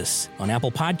Texas on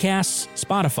Apple Podcasts,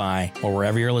 Spotify, or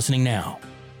wherever you're listening now.